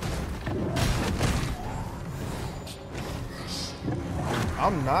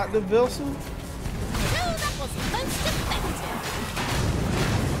 I'm not the vessel? No, that was most effective.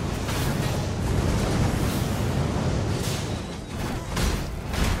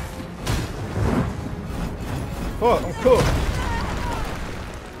 Fuck, I'm cooked.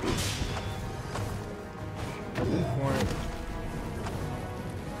 At this point.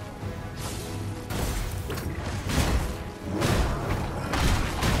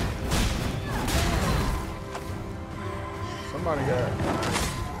 Somebody got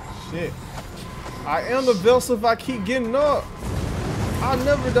shit. I am the vessel if I keep getting up. I'll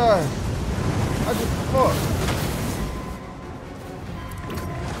never die. I just fuck.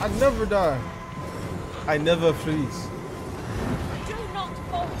 I never die. I never freeze. Do not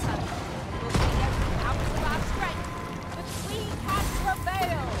falter. We'll be every ounce of our strength, but we can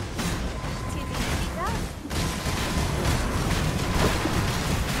prevail. Tis easy done.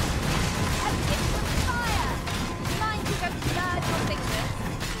 And it was fire. Mind you don't burn your fingers.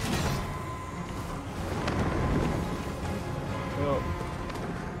 Well,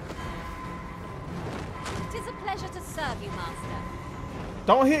 Tis a pleasure to serve you, Master.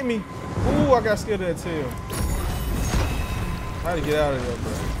 don't hit me. Ooh, I got scared of that tail. How to get out of there,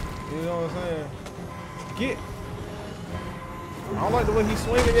 bro? You know what I'm saying? Get. I don't like the way he's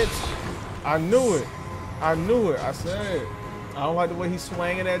swinging it. I knew it. I knew it. I said it. I don't like the way he's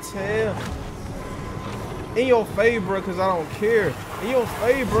swinging that tail. In your face, bro, because I don't care. In your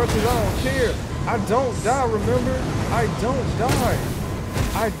face, bro, because I don't care. I don't die, remember? I don't die.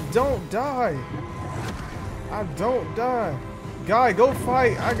 I don't die. I don't die. Guy, go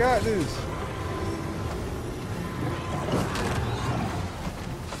fight. I got this.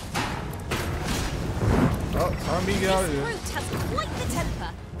 Oh, time me to get out of This here. brute has quite the temper.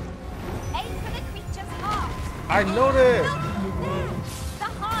 Aim for the creature's heart. I know that. Look there. The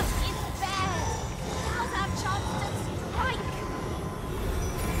heart is bared. Now's our chance to strike.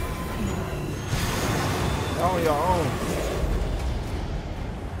 On your own.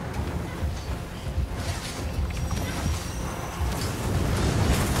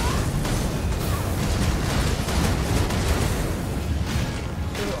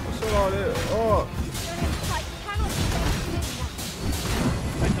 Shut all that. Oh, I cannot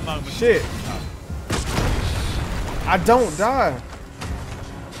Take a moment. shit. I don't die.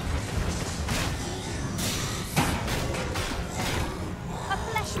 a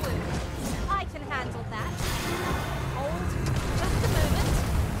flesh wound. I can handle that. Hold. Just a moment.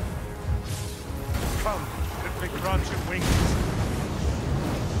 Come, let me grant you wings.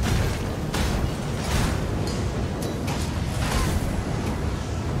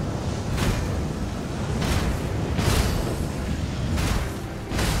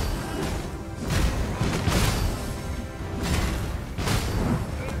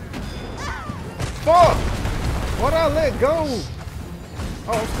 Fuck! Why'd I let go?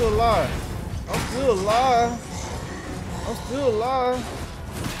 Oh, I'm still alive. I'm still alive. I'm still alive.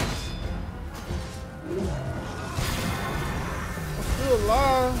 I'm still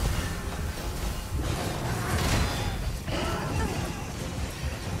alive.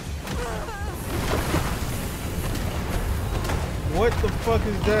 What the fuck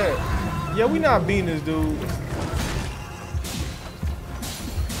is that? Yeah, we not beating this dude.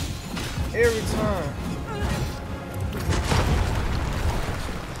 Every time.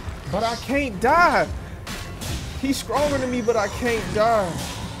 But I can't die. He's stronger than me, but I can't die.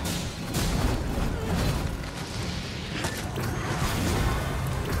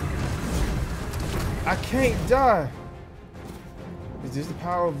 I can't die. Is this the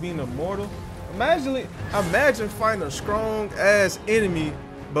power of being immortal? Imagine fighting a strong ass enemy,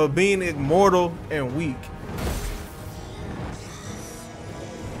 but being immortal and weak.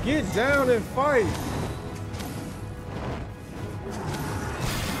 Get down and fight.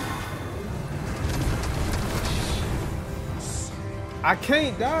 I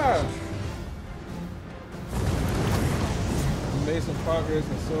can't die. We made some progress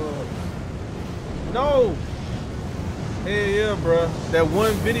and so. No. Hell yeah, bruh. That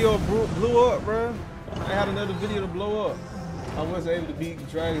one video blew up, bruh. I had another video to blow up. I wasn't able to beat the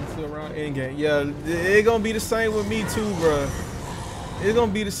dragon till around endgame. Yeah, it gonna be the same with me too, bruh. It's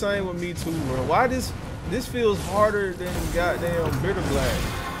gonna be the same with me too, bro. Why this feels harder than goddamn Bitter Black?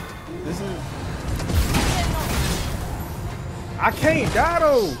 This is. I can't die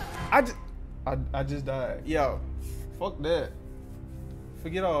though. I just died. Yo, fuck that.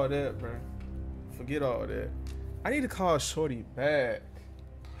 Forget all that, bro. Forget all that. I need to call Shorty back.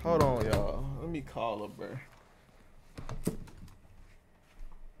 Hold on, y'all. Let me call her, bro.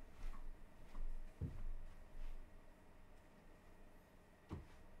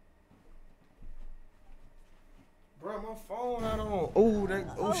 Bro, my phone not on.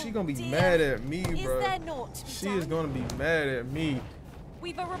 Oh, she gonna be dear. mad at me, Is bro. there naught to be She done? is gonna be mad at me.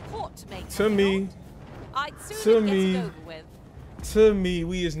 We've a report to make. To have we me. not? I'd To sooner get me. it over with. To me,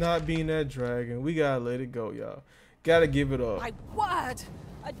 we is not being that dragon. We gotta let it go, y'all. Gotta give it up. My word!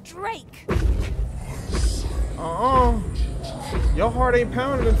 A drake! Your heart ain't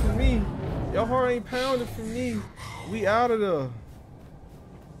pounding for me. Your heart ain't pounding for me. We out of there.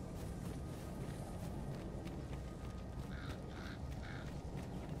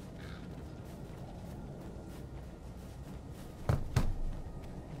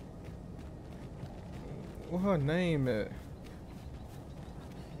 What her name at?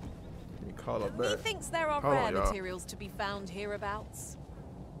 Let me call her back. Methinks there are Hold on, rare y'all. materials to be found hereabouts.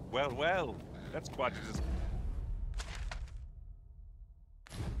 Well, well, that's quite a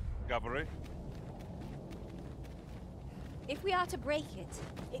discovery. If we are to break it,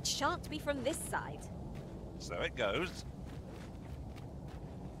 it shan't be from this side. So it goes.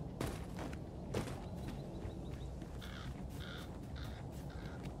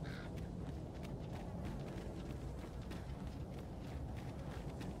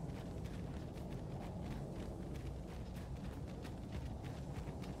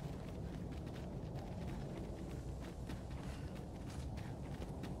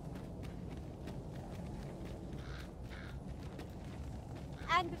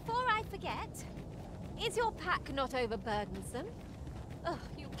 And before I forget, is your pack not overburdensome? Ugh,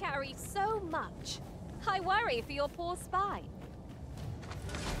 you carry so much. I worry for your poor spine.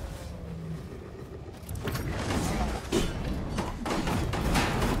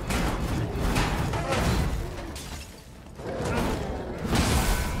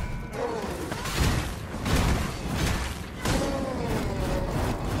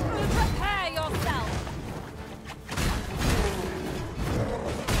 Prepare yourself.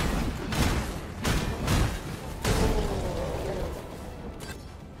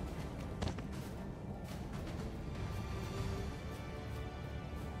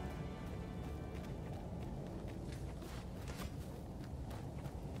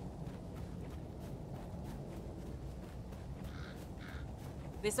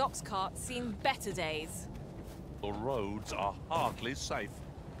 This ox cart's seen better days. The roads are hardly safe.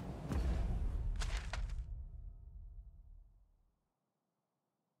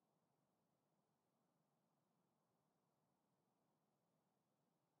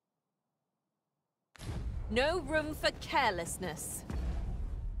 No room for carelessness.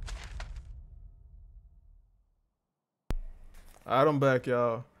 Alright, I'm back,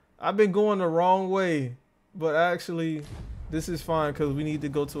 y'all. I've been going the wrong way, but actually, this is fine because we need to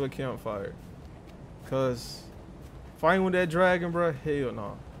go to a campfire. Cause fighting with that dragon, bro, hell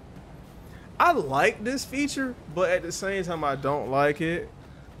no. I like this feature, but at the same time, I don't like it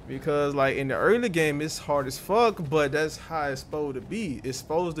because, like, in the early game, it's hard as fuck. But that's how it's supposed to be. It's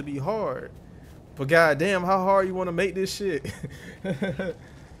supposed to be hard. But goddamn, how hard you want to make this shit?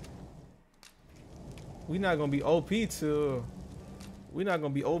 We not gonna be OP till. We're not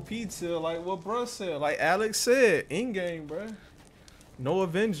gonna be OP till like what bruh said, like Alex said, in game, bruh. No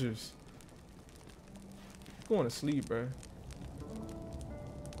Avengers. Going to sleep, bruh.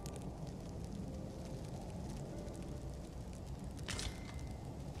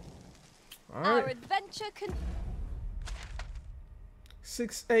 All Our right. adventure can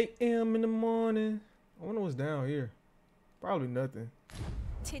 6 a.m. in the morning. I wonder what's down here. Probably nothing.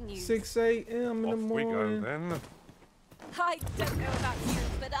 continue. 6 a.m. in the Off we go morning. then. I don't know about you,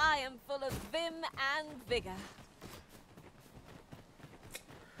 but I am full of vim and vigor.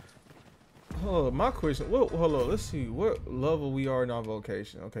 Oh, my question. Well, hold on. Let's see what level we are in our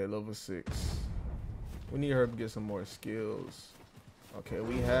vocation. Okay, level 6. We need her to get some more skills. Okay,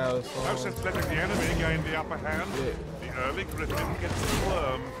 we have No some. sense letting the enemy gain the upper hand. Yeah. The early griffin gets the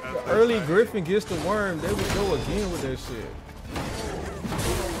worm. As The they early say. Griffin gets the worm. They would go again with that shit.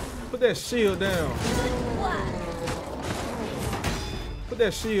 Put that shield down. Put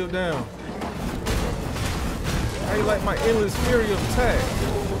that shield down. How you like my endless fury of attack?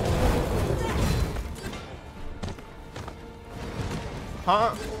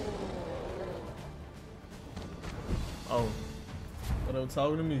 Huh? Oh. But I'm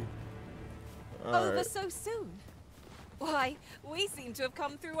talking to me. Over Alright. so soon? Why, we seem to have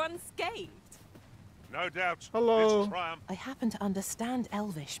come through unscathed. No doubt. Hello. This triumph. I happen to understand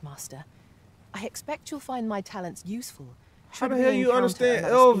Elvish, Master. I expect you'll find my talents useful. How should the we hell you encounter understand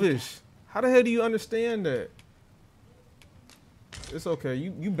another Elvish? How the hell do you understand that? It's okay.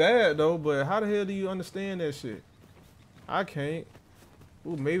 You bad though, but how the hell do you understand that shit? I can't.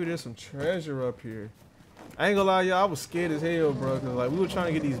 Ooh, maybe there's some treasure up here. I ain't gonna lie, y'all. I was scared as hell, bro. Cause like we were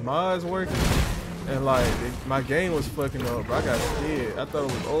trying to get these mods working, and like my game was fucking up. Bro. I got scared. I thought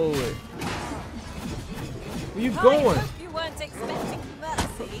it was over. Where you I going? hope you weren't expecting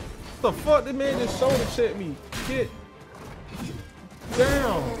mercy. The fuck? This man just shoulder checked me. Get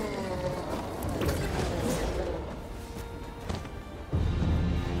down.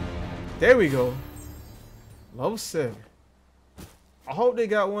 There we go. Level 7. I hope they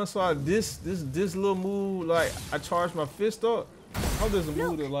got one so I this little move, like I charge my fist up. I hope there's a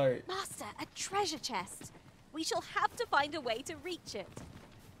move that like Master, a treasure chest. We shall have to find a way to reach it.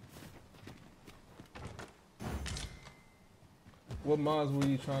 what mods were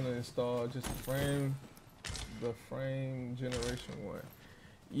you trying to install? Just the frame generation one.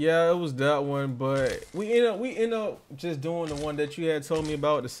 Yeah, it was that one, but we end up just doing the one that you had told me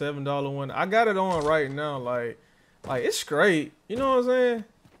about, the $7 one. I got it on right now, like it's great. You know what I'm saying?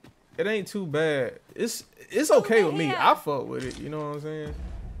 It ain't too bad. It's okay with me. I fuck with it. You know what I'm saying?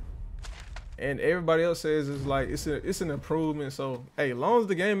 And everybody else says it's like it's an improvement. So hey, as long as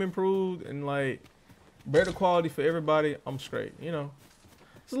the game improved and like better quality for everybody, I'm straight. You know,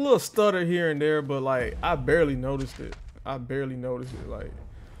 it's a little stutter here and there, but like I barely noticed it. Like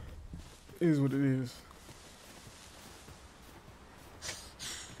it is what it is.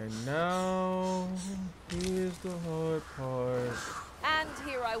 And now here's the hard part. And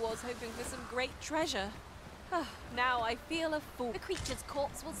here I was hoping for some great treasure. Now I feel a fool. The creature's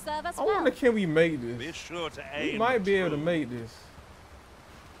corpse will serve us I well. wonder, can we make this? Be sure to aim. We might be able to true. make this.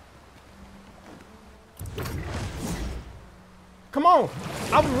 Come on!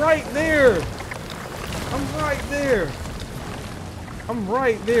 I'm right there! I'm right there! I'm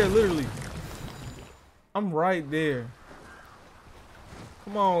right there, literally. I'm right there.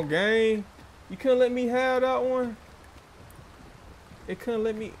 Come on, gang. You couldn't let me have that one? It couldn't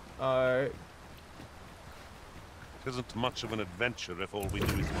let me... Alright. It isn't much of an adventure if all we do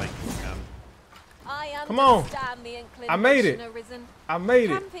is make it, can. I Come on. understand the inclination, I made it. Arisen. I made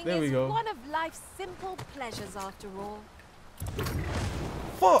it. Camping There we is go. one of life's simple pleasures after all.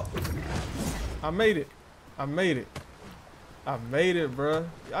 Fuck! I made it. I made it. I made it, bruh.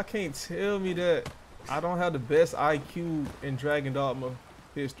 Y'all can't tell me that I don't have the best IQ in Dragon Dogma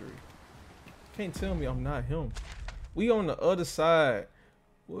history. Can't tell me I'm not him. We on the other side.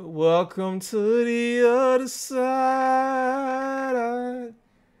 Welcome to the other side.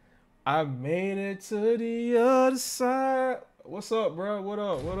 I made it to the other side. What's up, bro? What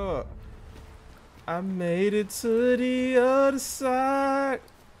up? What up? I made it to the other side.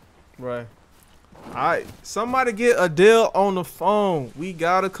 Right. Alright, somebody get Adele on the phone. We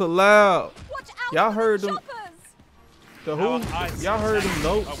gotta collab. Watch out Y'all for heard the them. choppers. The Our who? eyes Y'all heard them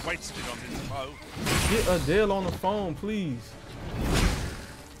notes. are wasted on this foe. Get Adele on the phone, please.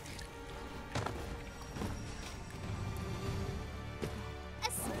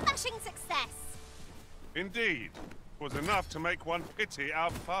 A smashing success. Indeed, was enough to make one pity our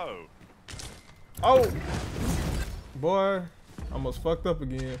foe. Oh, boy, almost fucked up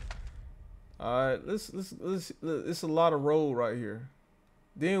again. All right, let's it's a lot of road right here.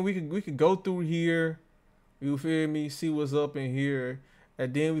 Then we could go through here. You feel me? See what's up in here,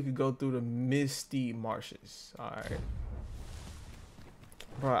 and then we could go through the misty marshes. All right,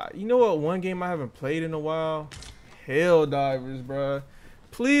 bro. You know what? One game I haven't played in a while, Helldivers, bro.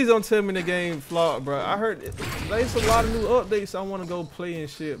 Please don't tell me the game flawed, bro. I heard there's a lot of new updates I want to go play and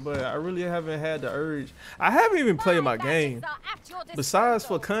shit, but I really haven't had the urge. I haven't even played my game. Besides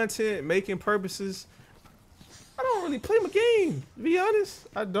for content making purposes, I don't really play my game. To be honest,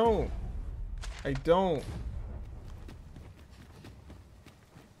 I don't. I don't.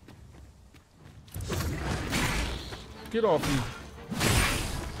 Get off me.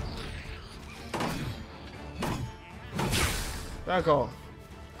 Back off.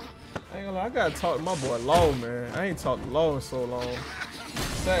 I ain't gonna lie, I gotta talk to my boy Law, man. I ain't talked to Law in so long.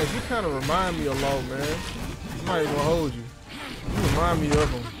 Sash, you kind of remind me of Law, man. I'm not even gonna hold you. You remind me of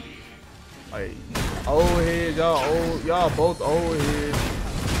him. Like, old heads, y'all both old heads.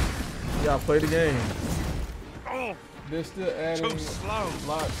 Y'all play the game. Oh, They're still adding too slow.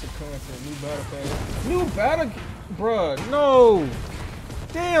 lots of content. New battle pass. New battle, bruh, no.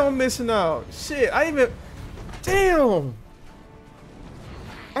 Damn, I'm missing out. Shit, damn.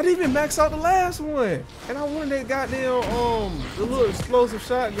 I didn't even max out the last one. And I wanted that goddamn, the little explosive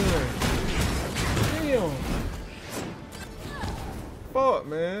shotgun. Damn. Fuck,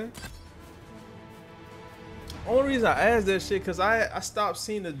 man. Only reason I asked that shit cause I stopped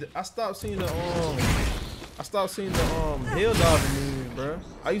seeing the Helldiver memes, bro.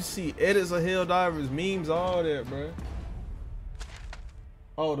 I used to see edits of Helldivers, memes, all that, bro.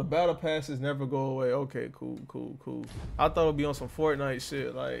 Oh, the battle passes never go away. Okay, cool. I thought it'd be on some Fortnite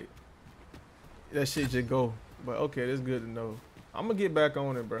shit, like that shit just go. But okay, that's good to know. I'm gonna get back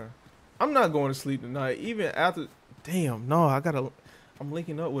on it, bro. I'm not going to sleep tonight, even after. Damn, no, I'm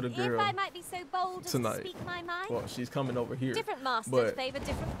linking up with a girl If I might be so bold as tonight. to speak my mind. Well, she's coming over here. Different masters but favour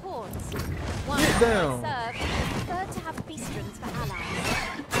different pawns. One Get down. served preferred to have beastrons for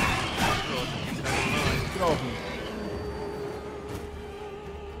allies. Get off me.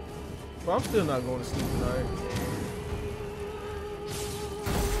 But I'm still not going to sleep tonight.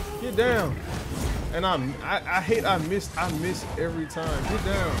 Get down. And I miss every time. Get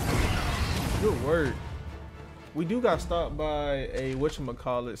down. Good word. We do got stopped by a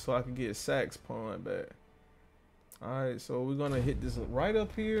whatchamacallit so I can get Sax pawn back. Alright, so we're gonna hit this right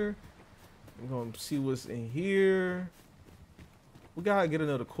up here. We're gonna see what's in here. We gotta get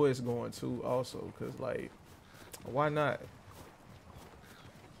another quest going too also, cause like, why not?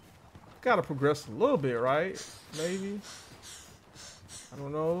 Gotta progress a little bit, right? Maybe. I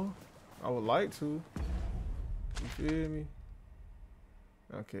don't know. I would like to. You feel me?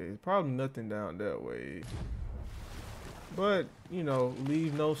 Okay, probably nothing down that way. But, you know,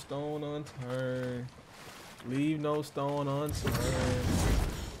 leave no stone unturned. Leave no stone unturned.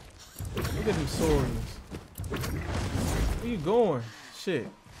 Look at them swords. Where you going? Shit.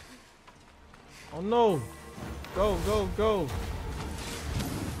 Oh no. Go.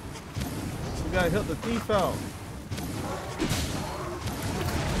 We gotta help the thief out.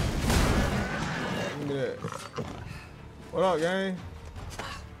 Give me that. What up, gang?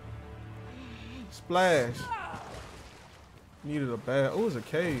 Splash. Needed a bath. Oh, it's a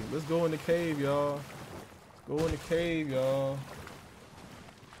cave. Let's go in the cave, y'all. Let's go in the cave, y'all.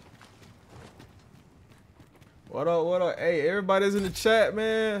 What up, what up? Hey, everybody's in the chat,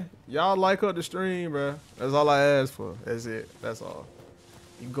 man. Y'all like up the stream, bro. That's all I asked for. That's it. That's all.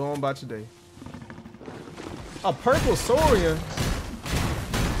 You go on about your day. A purple saurian?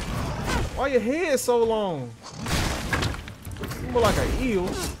 Why your head so long? You more like an eel.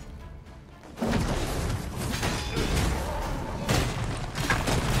 This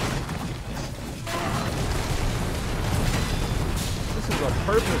is a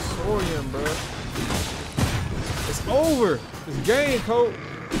purple saurian, bro. It's over. It's game, coat.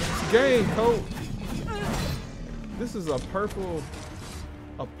 It's game, coat. This is a purple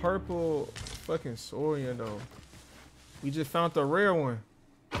fucking saurian though. We just found the rare one.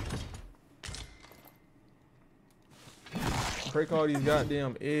 Break all these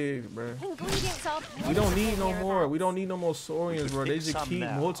goddamn eggs, bro. We don't need no more. We don't need no more saurians, bro. They just keep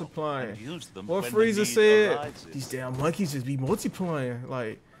multiplying. What Frieza said, these damn monkeys just be multiplying.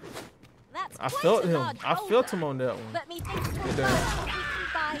 Like, I felt him. I felt him on that one.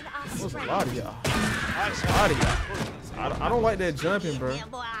 There's a lot of y'all. I don't like that jumping, bro.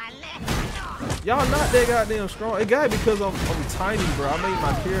 Y'all not that goddamn strong. It got because I'm tiny, bro. I made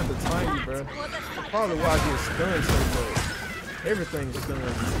my character tiny, bro. Probably why I get stunned so much. Everything's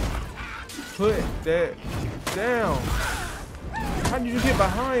stunned. Put that down. How did you get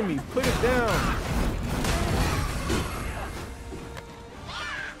behind me? Put it down.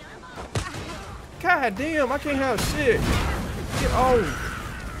 God damn, I can't have shit. Get off.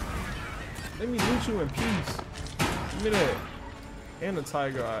 Let me loot you in peace. Give me that. And the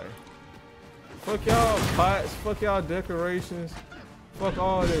tiger eye. Fuck y'all pots. Fuck y'all decorations. Fuck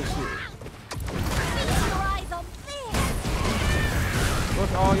all that shit.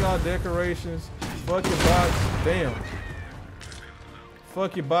 Fuck all y'all decorations. Fuck your boxes. Damn.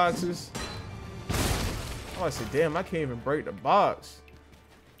 Fuck your boxes. Oh, I said, damn, I can't even break the box.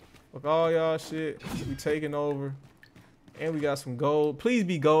 Fuck all y'all shit. We taking over. And we got some gold. Please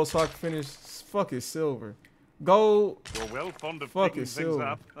be gold so I can finish. Fuck it, silver. Gold. You're well fond of fuck picking it, things silver.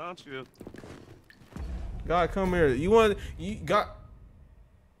 up, aren't you? God, come here. You got.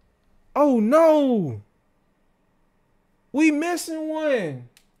 Oh no. We missing one.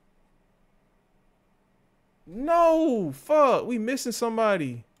 No, fuck. We missing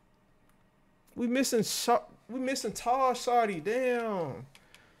somebody. We missing Tall Shawty. Damn.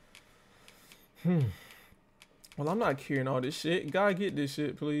 Well, I'm not carrying all this shit. Gotta get this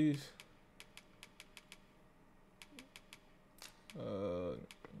shit, please.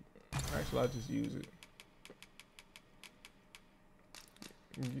 Actually, I'll just use it.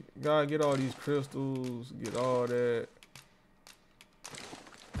 Gotta get all these crystals. Get all that.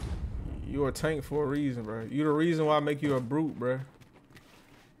 You're a tank for a reason, bro. You're the reason why I make you a brute, bro.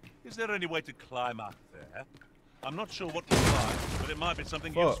 Is there any way to climb up there? I'm not sure what to climb, but it might be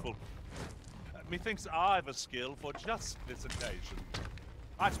something useful. Methinks I've a skill for just this occasion.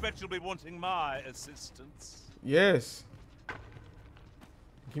 I expect you'll be wanting my assistance. Yes.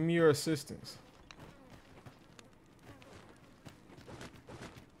 Give me your assistance.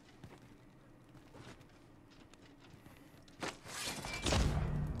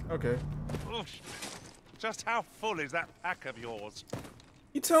 Okay. Just how full is that pack of yours?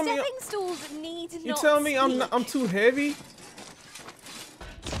 You tell me. Stepping stools need You tell me I'm too heavy.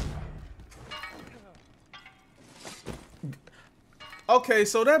 Okay,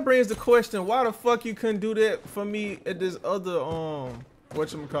 so that brings the question: why the fuck you couldn't do that for me at this other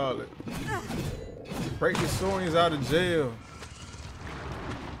whatchamacallit? Break the saurians out of jail.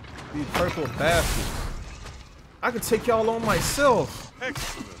 These purple bastards. I could take y'all on myself.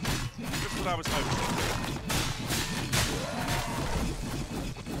 Excellent. Just what I was hoping.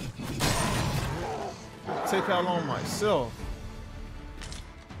 Take y'all on myself.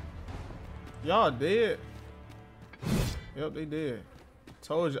 Y'all dead. Yep, they did.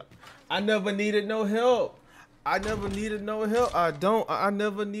 Told you. I never needed no help. I never needed no help. I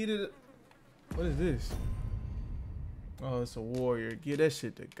never needed. What is this? Oh, it's a warrior. Get that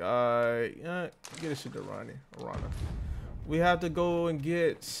shit to Guy. Yeah, get that shit to Ronnie. Rana. We have to go and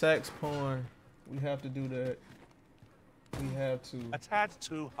get Sax Pawn. We have to do that. We have to. A tad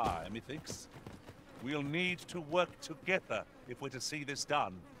too high, methinks. We'll need to work together if we're to see this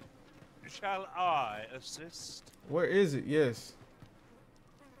done. Shall I assist? Where is it? Yes.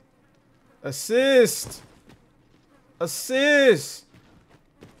 Assist! Assist!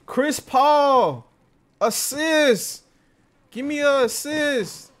 Chris Paul. Assist. Give me a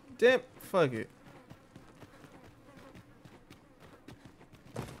assist. Damn. Fuck it.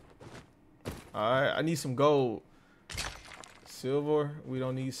 Alright, I need some gold. Silver. We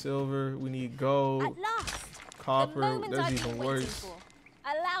don't need silver. We need gold. At last. Copper. The moment That's I've even been waiting worse. for.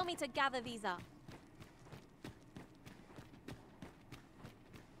 Allow me to gather these up.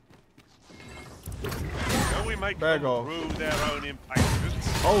 Shall we make Bag them off. rue their own impatience?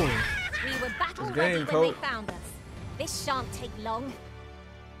 Oh. We were battle This ready game, when Colt. they found us. This shan't take long.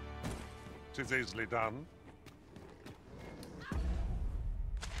 'Tis easily done.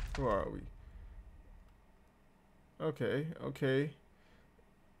 Where are we? Okay, okay.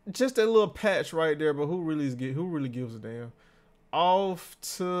 Just that little patch right there, but who really gives a damn? Off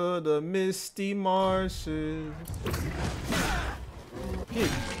to the misty marshes. Get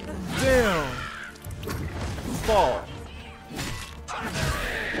down. Fall.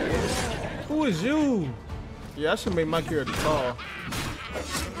 Who is you? Yeah, I should make my character tall.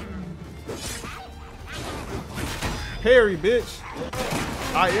 Harry, bitch.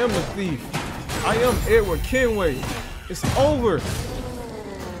 I am a thief. I am Edward Kenway. It's over.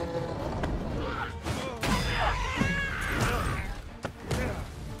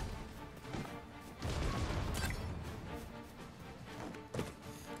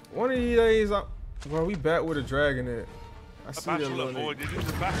 One of these days, well, we back with a dragon at. I A see that battle little nigga. avoided is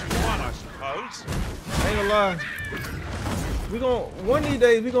a battle won, I suppose. Ain't gonna lie. One of these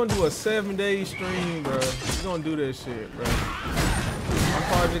days, we gonna do a 7-day stream, bro. We gonna do that shit, bro. I'm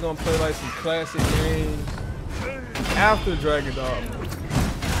probably just gonna play like some classic games after Dragon Dogma.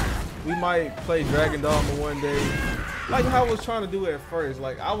 We might play Dragon Dogma one day. Like how I was trying to do it at first.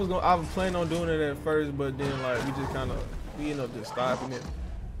 Like I was planning on doing it at first, but then like we ended up just stopping it.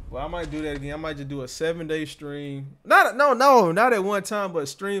 Well, I might do that again. I might just do a 7-day stream. Not at one time, but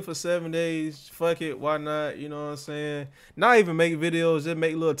stream for 7 days. Fuck it, why not? You know what I'm saying? Not even make videos, just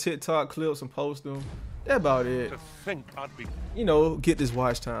make little TikTok clips and post them. That's about it. To think I'd be You know, get this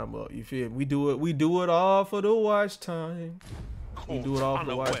watch time up. You feel me? We do it all for the watch time. We do it all for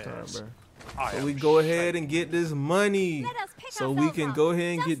the watch time, unawares. bro. I So am we go ahead shamed. and get this money. Let us pick So we ourselves can up, go ahead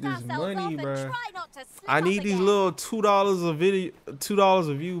and dust get this ourselves money, off, and bro. try not to slip I up need these again. little $2 a video, $2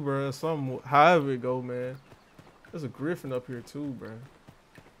 a view, bro. Some, however it go, man. There's a griffin up here too, bro.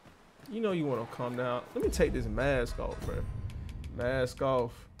 You know you want to come down. Let me take this mask off, bro. Mask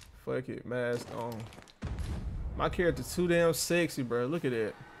off. Fuck it, mask on. My character too damn sexy, bro. Look at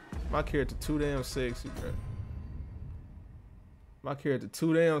that. My character too damn sexy, bro. My character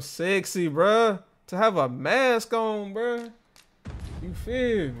too damn sexy, bro. To have a mask on, bro. You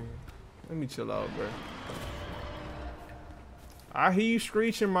feel me? Let me chill out, bro. I hear you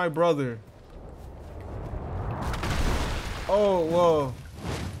screeching, my brother. Oh, well.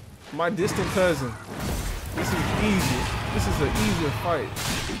 My distant cousin. This is easy. This is an easier fight.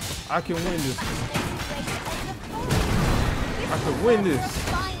 I can win this. I can win this.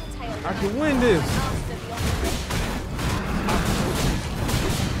 I can win this.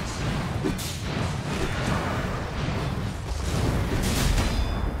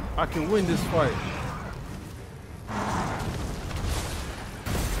 I can win this fight.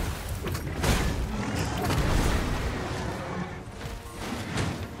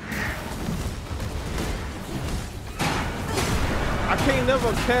 I can't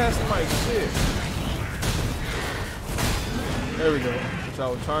never cast my shit. There we go. Which I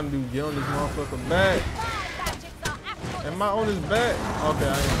was trying to do, get on this motherfucker back. Am I on his back? Okay,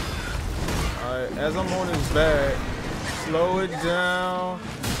 I am. Alright, as I'm on his back, slow it down.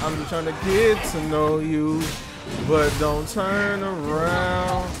 I'm just trying to get to know you, but don't turn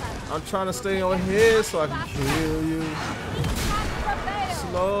around. I'm trying to stay on head so I can kill you.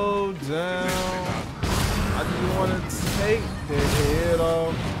 Slow down. I just want to take the head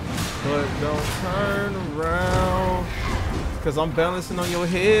off, but don't turn around. Cause I'm balancing on your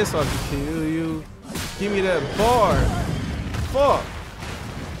head so I can kill you. Give me that bar. Fuck.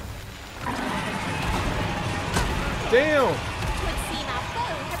 Damn.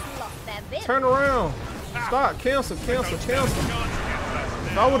 Turn around. Stop. Cancel. If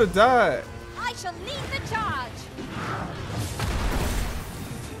I would have died. I shall lead the charge.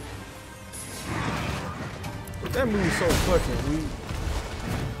 That move's so fucking weak.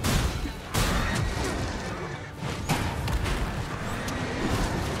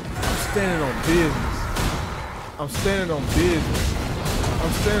 I'm standing on business. I'm standing on business.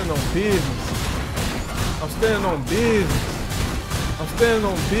 I'm standing on business. I'm standing on business. I'm standing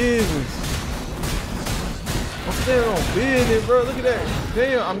on business. I'm standing on business, bro. Look at that.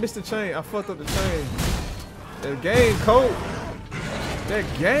 Damn, I missed the chain. I fucked up the chain. The game, Colt. That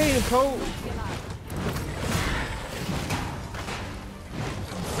game code.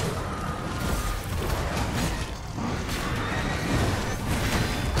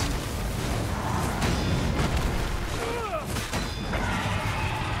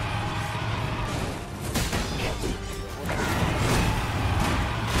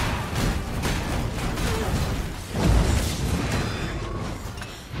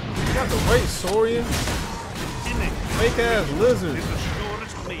 Got the weight, Saurian. Fake ass lizard. Is the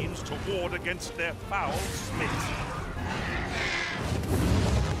surest means to ward against their foul smits.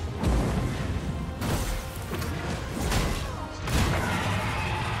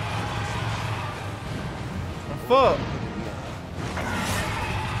 Fuck.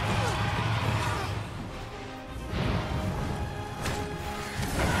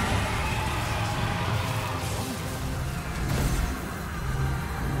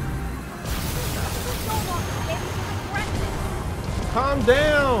 Calm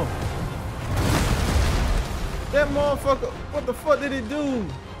down. That motherfucker, what the fuck did he do?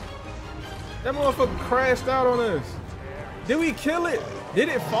 That motherfucker crashed out on us. Did we kill it? Did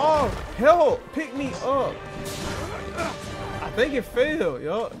it fall? Help, pick me up. I think it fell,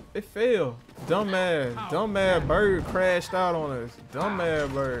 yo. It fell. Dumbass bird crashed out on us.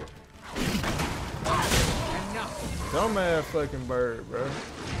 Dumbass bird. Dumbass fucking bird, bro.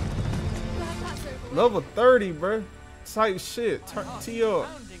 Level 30, bro. Type shit. Turn T up.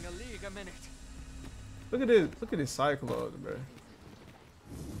 Look at this. Look at this Cyclops, bro.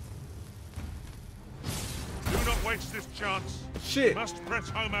 Do not waste this chance. Shit. We must press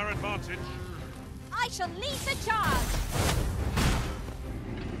home our advantage. I shall lead the charge.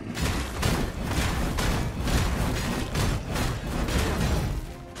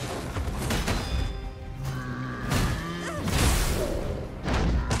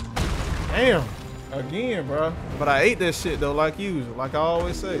 Damn. Again, bro. But I ate that shit though, like usual. Like I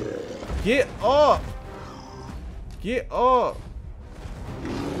always say. Get up. Get up.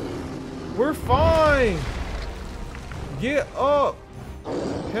 We're fine. Get up.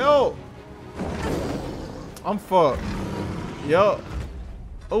 Help. I'm fucked. Yup.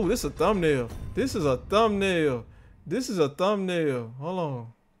 Oh, this is a thumbnail. This is a thumbnail. This is a thumbnail. Hold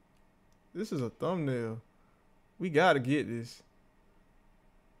on. This is a thumbnail. We gotta get this.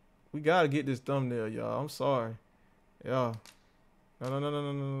 We gotta get this thumbnail, y'all. I'm sorry. Y'all.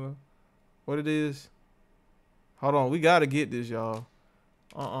 No. What it is? Hold on. We gotta get this, y'all.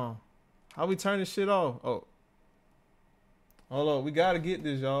 How we turn this shit off? Oh. Hold on. We gotta get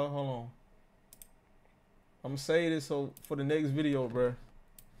this, y'all. Hold on. I'm gonna say this so for the next video, bro.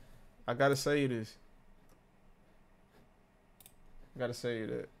 I gotta say this. Gotta say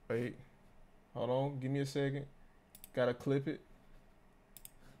that. Wait. Hold on. Give me a second. Gotta clip it.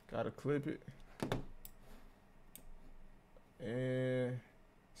 Gotta clip it. And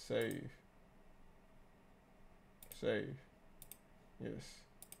save. Save. Yes.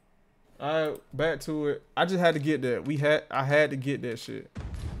 Alright, back to it. I just had to get that. I had to get that shit.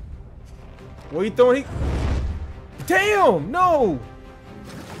 What you throwing? Damn! No!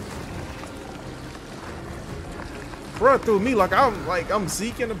 Bro threw me like I'm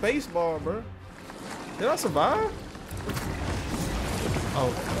Zeke in a baseball, bro. Did I survive?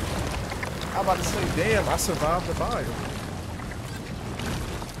 Oh. I'm about to say, damn, I survived the fire.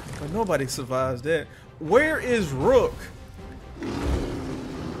 But nobody survives that. Where is Rook?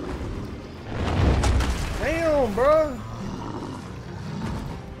 Damn, bro.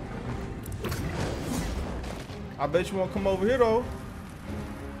 I bet you won't come over here, though.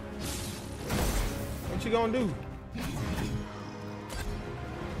 What you gonna do?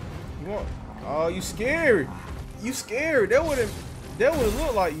 You want? Oh, you scared. You scared. That wouldn't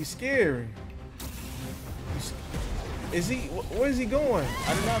look like you scary. Is he? Where is he going?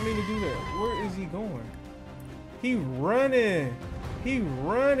 I did not mean to do that. Where is he going? He running. He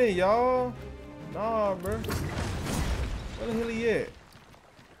running, y'all. Nah, bro. Where the hell he at?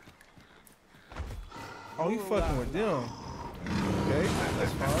 Oh, he fucking with them. Okay,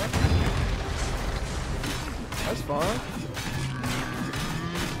 that's fine. That's fine.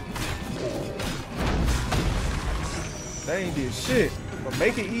 They ain't did shit, but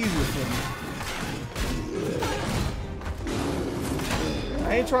make it easier for me.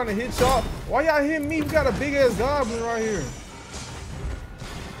 I ain't trying to hit y'all. Why y'all hitting me? We got a big ass goblin right here.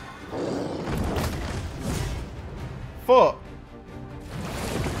 Fuck.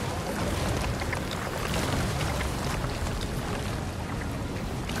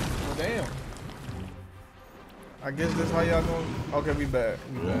 Well, damn. I guess that's how y'all going. Okay, we back.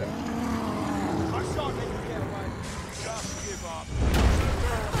 We back.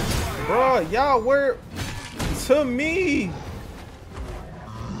 Bro, y'all where to me?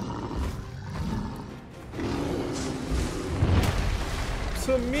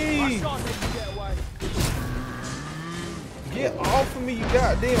 to me. Get off of me, you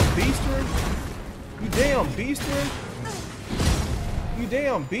goddamn beaster. You damn beaster. You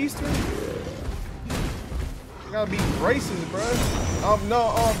damn beaster. You gotta be racist, bruh.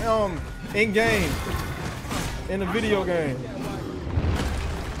 No, in game. In the video game.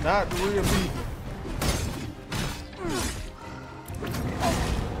 Not the real people.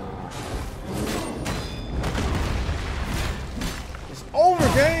 It's over,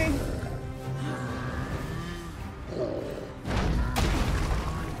 game.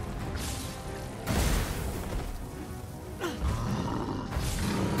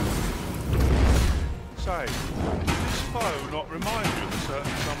 Say, does this foe not remind you of a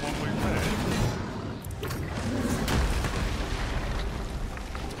certain someone we've met?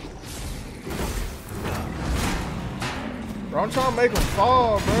 Bro, I'm trying to make him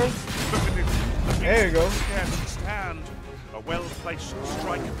fall, bro. Look at it. There you go. Scarce stand. A well-placed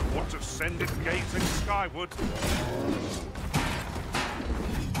strike ought to send it gazing skyward.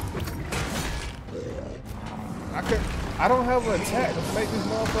 I don't have an attack to make this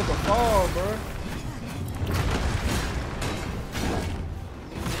motherfucker fall, bro.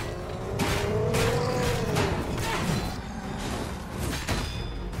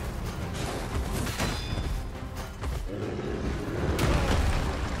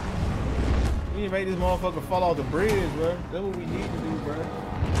 We need to make this motherfucker fall off the bridge, bro. That's what we need to do, bro.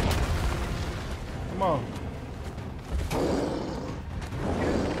 Come on.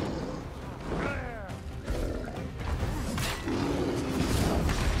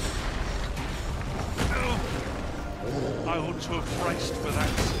 I ought to have braced for that.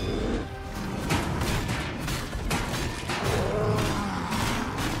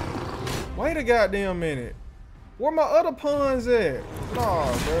 Wait a goddamn minute. Where my other pawns at?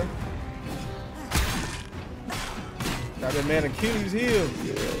 Nah, bro. Got that man Achilles heel.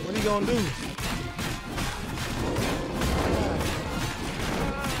 What he gonna do?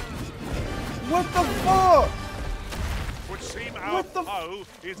 What the fuck? Would seem our foe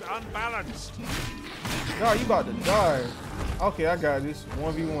is unbalanced. Nah, you about to die. Okay, I got this.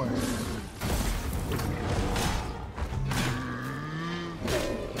 1v1.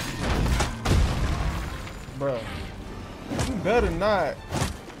 Bro. You better not.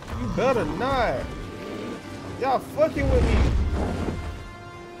 You better not. Y'all fucking with me.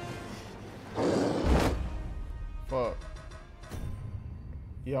 Fuck.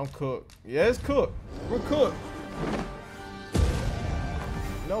 Yeah, I'm cooked. Yeah, it's cooked. We're cooked.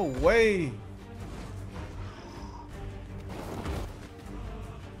 No way.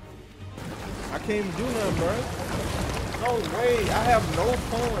 I can't even do nothing, bro. No way. I have no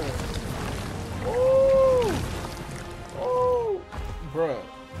fun. Ooh. Oh. Bruh.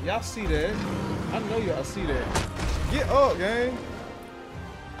 Y'all see that? I know y'all see that. Get up, gang.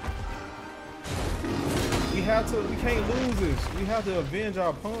 We can't lose this. We have to avenge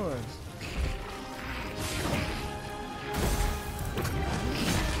our pawns.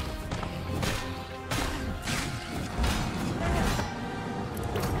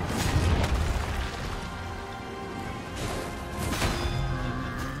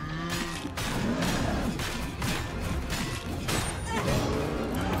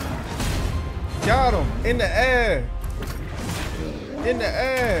 Got him in the air. In the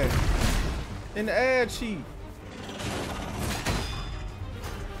air. In the air, chief.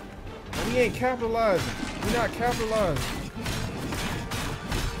 We ain't capitalizing. We're not capitalizing.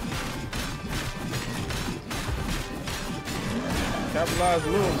 Capitalize a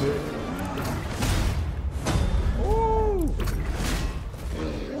little bit. Ooh.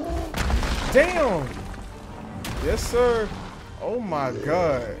 Damn. Yes, sir. Oh my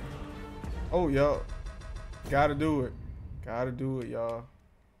God. Oh, yo. Gotta do it. Gotta do it, y'all.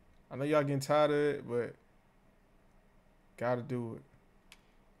 I know y'all getting tired of it, but gotta do it.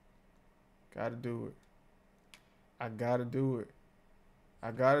 Gotta do it. I gotta do it.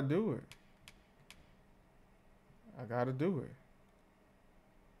 I gotta do it. I gotta do it.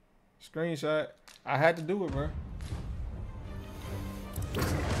 Screenshot. I had to do it, bro.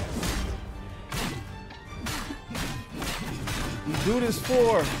 We do this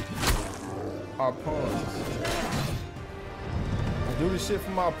for our pawns. I do this shit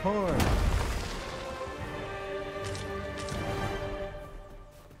for my pawns.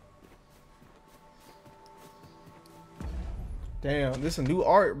 Damn, this is a new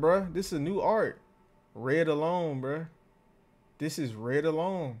art, bruh. This is a new art. Red alone, bruh. This is red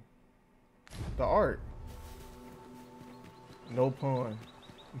alone. The art. No pawn.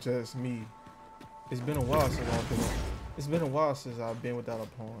 Just me. It's been a while since I've been. It's been a while since I've been without a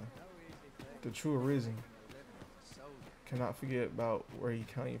pawn. The true Arisen. Cannot forget about where he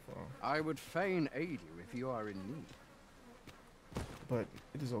came from. I would fain aid you if you are in need. But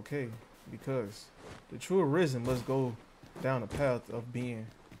it is okay, because the true Arisen must go down the path of being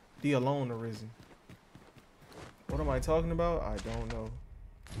the alone Arisen. What am I talking about? I don't know.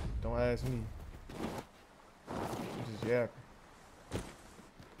 Don't ask me. I'm just yapping.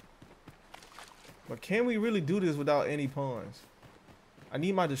 But can we really do this without any pawns? I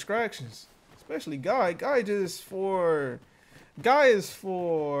need my distractions. Especially Guy. Guy is for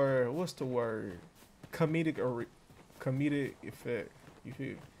what's the word? Comedic effect. You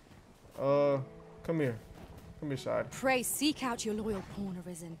feel? Come here. Come here, side. Pray seek out your loyal pawn,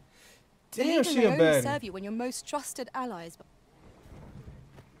 Arisen. The Damn, Legion she may a only baddie. serve you when your most trusted allies.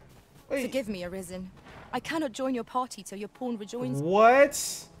 Wait. Forgive me, Arisen. I cannot join your party till your pawn rejoins. What?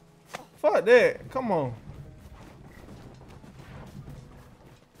 Fuck that. Come on.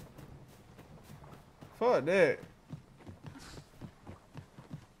 Fuck that.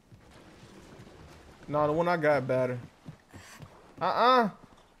 Nah, the one I got better. I'll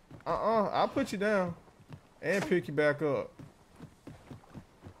put you down and pick you back up.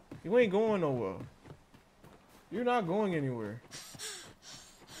 You ain't going nowhere. You're not going anywhere.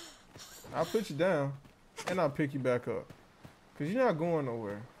 I'll put you down and I'll pick you back up. Cause you're not going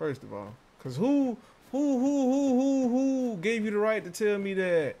nowhere, first of all. Cause who gave you the right to tell me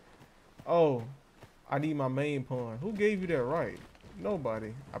that, oh, I need my main pawn? Who gave you that right?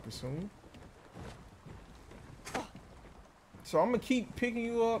 Nobody, I presume. So I'm gonna keep picking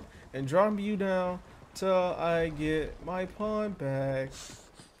you up and dropping you down till I get my pawn back.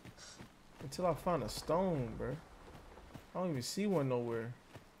 Until I find a stone, bro. I don't even see one nowhere.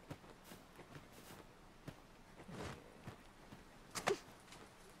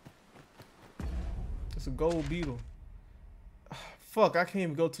 It's a gold beetle. Fuck, I can't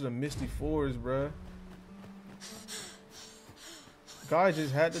even go to the Misty Forest, bruh. Guy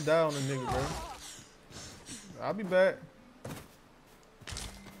just had to die on the nigga, bro. I'll be back.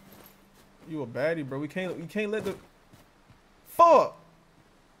 You a baddie, bro. We can't let the... Fuck!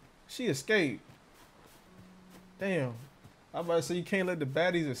 She escaped. Damn. I'm about to say you can't let the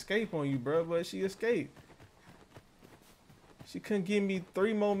baddies escape on you, bro, but she escaped. She couldn't give me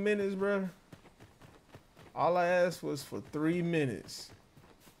 3 more minutes, bro. All I asked was for 3 minutes.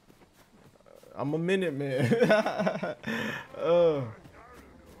 I'm a minute man. No,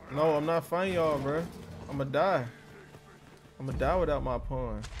 I'm not fighting y'all, bro. I'ma die. I'ma die without my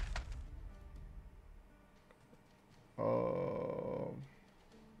pawn.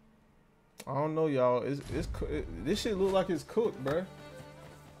 I don't know, y'all. This shit look like it's cooked, bro.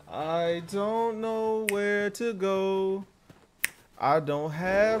 I don't know where to go. I don't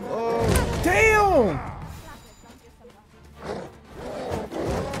have a... Damn!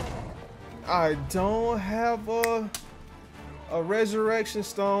 I don't have a resurrection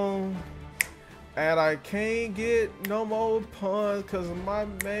stone. And I can't get no more pawns because my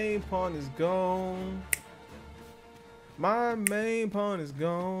main pawn is gone. My main pawn is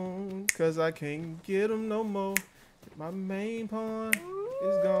gone because I can't get him no more. My main pawn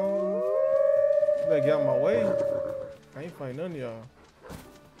is gone. You better get out of my way. I ain't fighting none of y'all.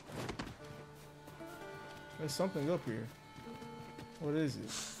 There's something up here. What is it?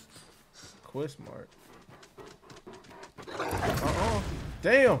 Quest mark.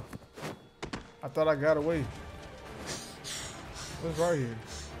 Damn! I thought I got away. What's right here?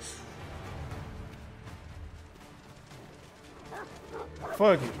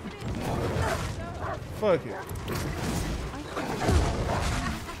 Fuck it. Fuck it.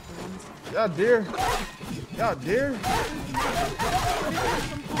 Y'all dare? Y'all dare?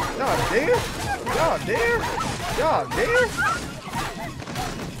 Y'all dare? Y'all dare? Y'all dare?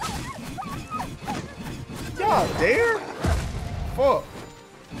 Y'all dare? Fuck.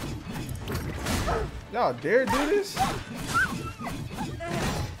 Y'all dare do this?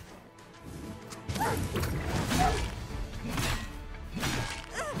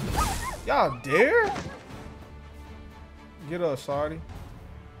 Y'all dare? Get up, Sardi.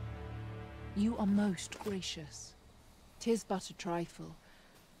 You are most gracious. 'Tis but a trifle,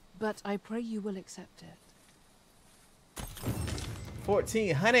 but I pray you will accept it.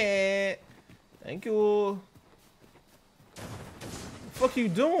 1400. Thank you. The fuck you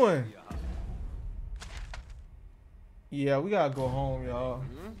doing? Yeah, we gotta go home, y'all.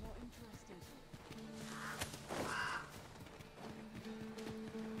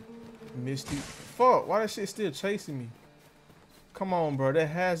 Misty. Fuck, why that shit still chasing me? Come on, bro. There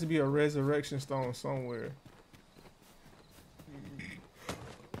has to be a resurrection stone somewhere.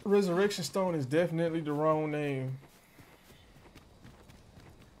 Resurrection stone is definitely the wrong name.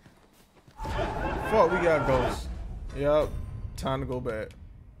 Fuck, we got ghosts. Yep. Time to go back.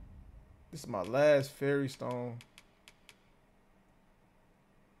 This is my last fairy stone.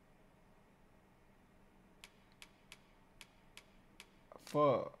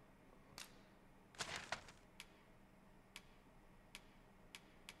 Fuck.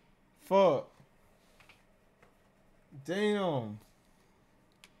 Fuck. Damn.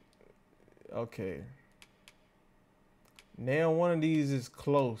 Okay. Now one of these is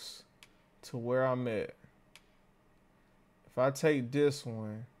close to where I'm at. If I take this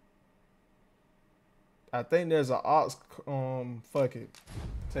one, I think there's an ox. Fuck it.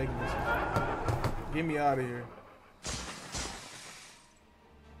 Taking this one. Get me out of here.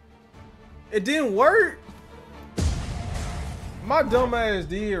 It didn't work. My dumb ass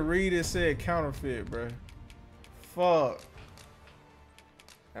did read it, said counterfeit, bro. Fuck.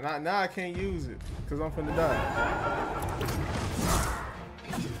 And now I can't use it because I'm finna die.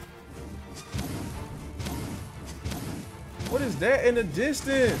 What is that in the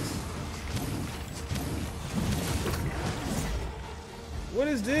distance? What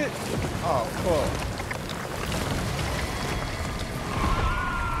is this? Oh, fuck.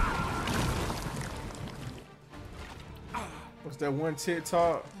 What's that one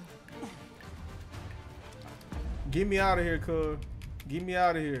TikTok? Get me out of here, cuz. Get me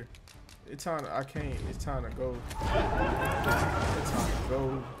out of here. It's time to, I can't. It's time to go. It's time to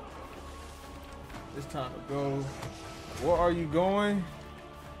go. It's time to go. Where are you going?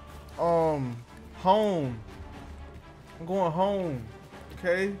 Home. I'm going home.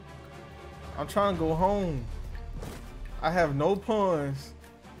 Okay? I'm trying to go home. I have no puns.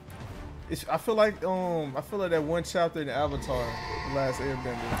 I feel like that one chapter in Avatar, The Last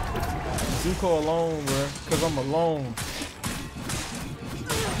Airbender. Zuko alone, bro, cause I'm alone.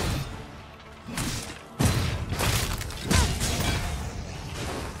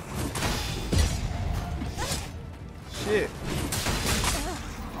 Shit.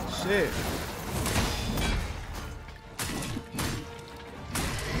 Shit.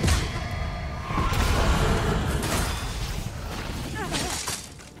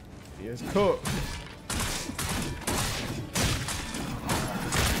 It's cooked.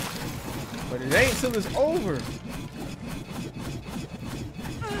 But it ain't till it's over.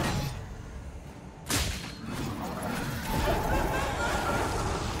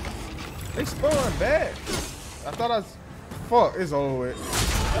 They spawned back. I thought I was... Fuck, it's over with.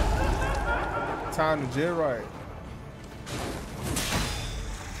 Time to get right.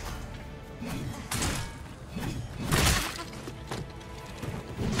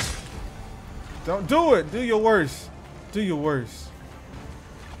 Don't do it. Do your worst. Do your worst.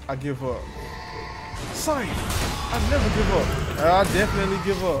 I give up. Sorry. I never give up. I definitely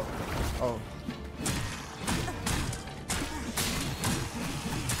give up. Oh.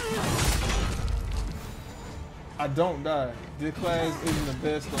 I don't die. This class isn't the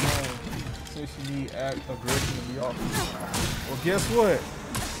best alone, since you need aggression to be off. Well, guess what?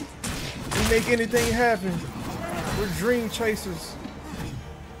 We make anything happen. We're dream chasers.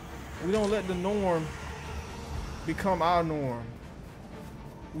 We don't let the norm become our norm.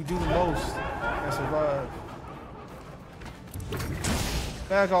 We do the most and survive.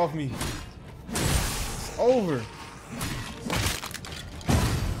 Back off me. It's over.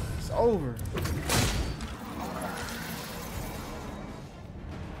 It's over.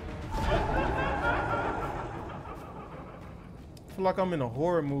 I feel like I'm in a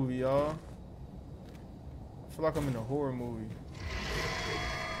horror movie, y'all. I feel like I'm in a horror movie.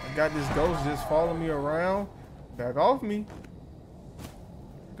 I got this ghost just following me around. Back off me.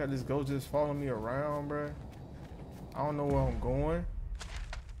 Got this ghost just following me around, bruh. I don't know where I'm going.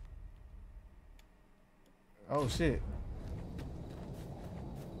 Oh shit.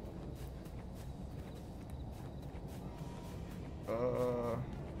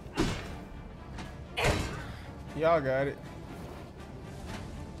 Y'all got it.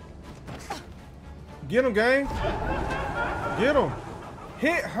 Get him, gang. Get him.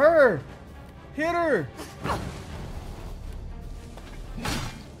 Hit her. Hit her.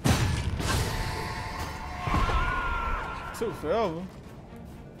 Took forever.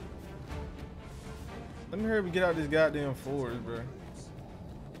 Let me hurry up and get out this goddamn forest, bro.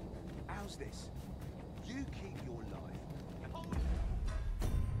 How's this? You keep your life.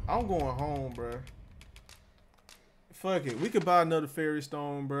 I'm going home, bro. Fuck it. We could buy another fairy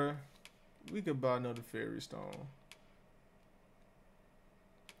stone, bro. We could buy another fairy stone.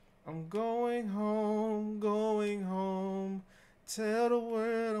 I'm going home, going home. Tell the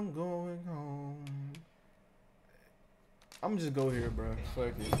world I'm going home. I'm just go here, bro.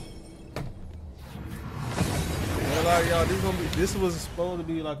 Fuck it. Well, like, y'all, this was supposed to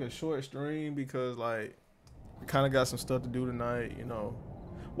be like a short stream because like Kind of got some stuff to do tonight, you know.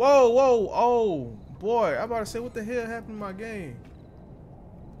 Whoa, whoa, oh boy! I'm about to say, what the hell happened to my game?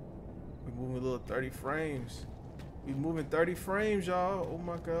 We moving a little 30 frames. We moving 30 frames, y'all. Oh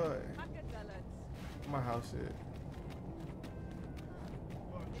my god. My house is.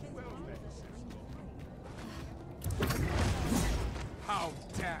 How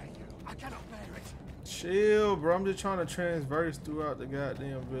dare you? I cannot bear it. Chill, bro. I'm just trying to transverse throughout the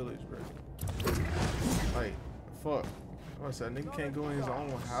goddamn village, bro. Like, fuck. What's that? Nigga can't go in his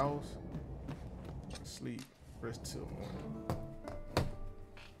own house. Sleep. Rest till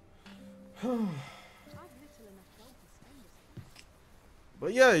morning.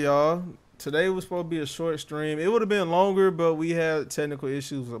 But yeah, y'all. Today was supposed to be a short stream. It would have been longer, but we had technical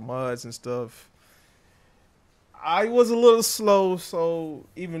issues with mods and stuff. I was a little slow, so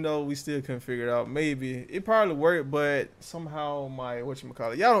even though we still couldn't figure it out, maybe it probably worked, but somehow my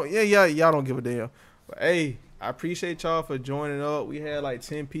whatchamacallit, y'all don't give a damn. But hey, I appreciate y'all for joining up. We had like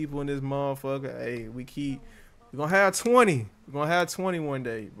 10 people in this motherfucker. Hey, we're gonna have 20. We're gonna have 20 one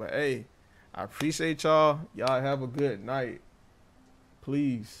day. But hey, I appreciate y'all. Y'all have a good night.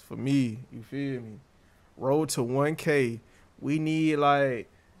 Please, for me, you feel me? Road to 1K. We need like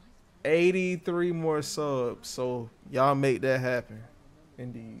 83 more subs, so y'all make that happen.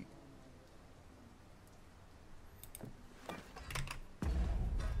 Indeed.